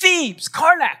 Thebes,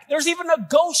 Karnak. There's even a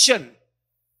Goshen.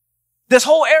 This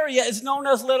whole area is known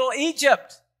as Little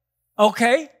Egypt.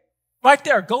 Okay? Right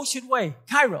there, Goshen Way,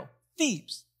 Cairo,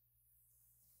 Thebes.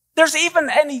 There's even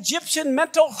an Egyptian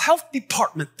mental health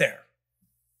department there.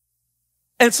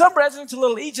 And some residents of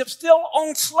Little Egypt still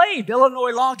own slaves.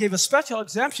 Illinois law gave a special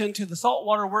exemption to the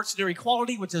saltwater works near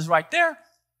Equality, which is right there.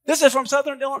 This is from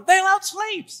Southern Illinois. They allowed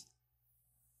slaves.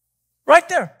 Right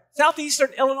there,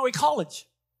 Southeastern Illinois College.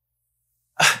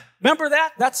 Remember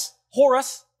that? That's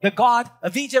Horus, the god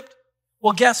of Egypt.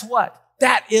 Well, guess what?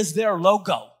 That is their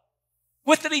logo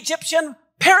with an Egyptian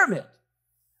pyramid.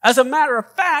 As a matter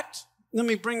of fact, let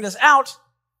me bring this out.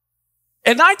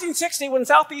 In 1960, when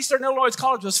Southeastern Illinois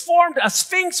College was formed, a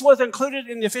sphinx was included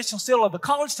in the official seal of the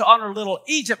college to honor Little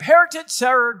Egypt heritage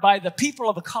shared by the people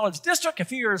of the college district. A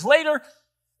few years later,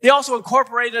 they also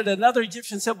incorporated another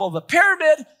Egyptian symbol, the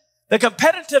pyramid. The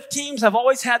competitive teams have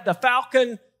always had the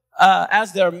falcon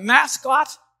as their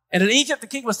mascot. And in Egypt, the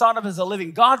king was thought of as a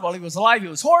living god. While he was alive, he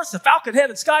was Horus, the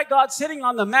falcon-headed sky god sitting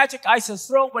on the magic Isis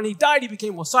throne. When he died, he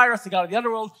became Osiris, the god of the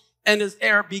underworld, and his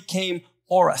heir became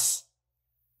Horus.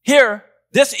 Here,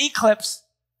 this eclipse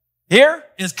here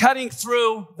is cutting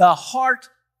through the heart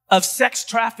of sex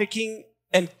trafficking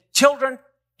and children.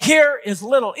 Here is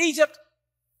Little Egypt.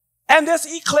 And this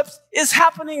eclipse is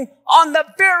happening on the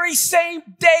very same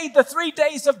day the 3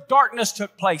 days of darkness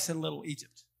took place in Little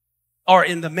Egypt, or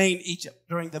in the main Egypt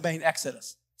during the main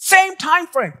Exodus. Same time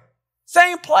frame,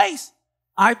 same place.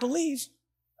 I believe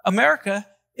America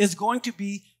is going to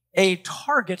be a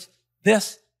target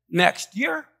this next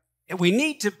year. And we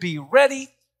need to be ready.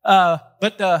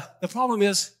 But the problem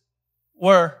is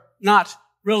we're not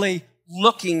really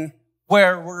looking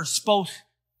where we're supposed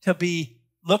to be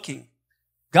looking.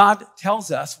 God tells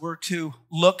us we're to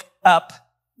look up,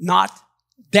 not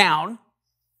down.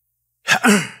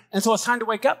 And so it's time to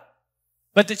wake up.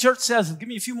 But the church says, give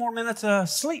me a few more minutes of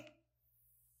sleep.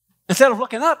 Instead of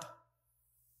looking up,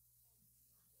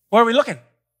 where are we looking?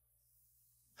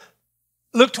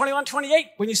 Luke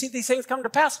 21:28, when you see these things come to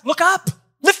pass, look up,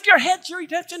 lift your heads, your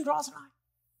redemption draws nigh.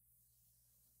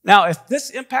 Now, if this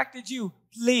impacted you,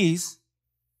 please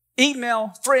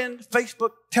email, friend,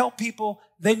 Facebook, tell people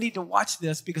they need to watch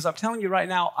this, because I'm telling you right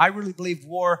now, I really believe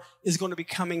war is going to be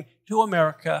coming to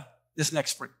America this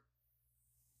next spring.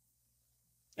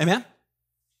 Amen?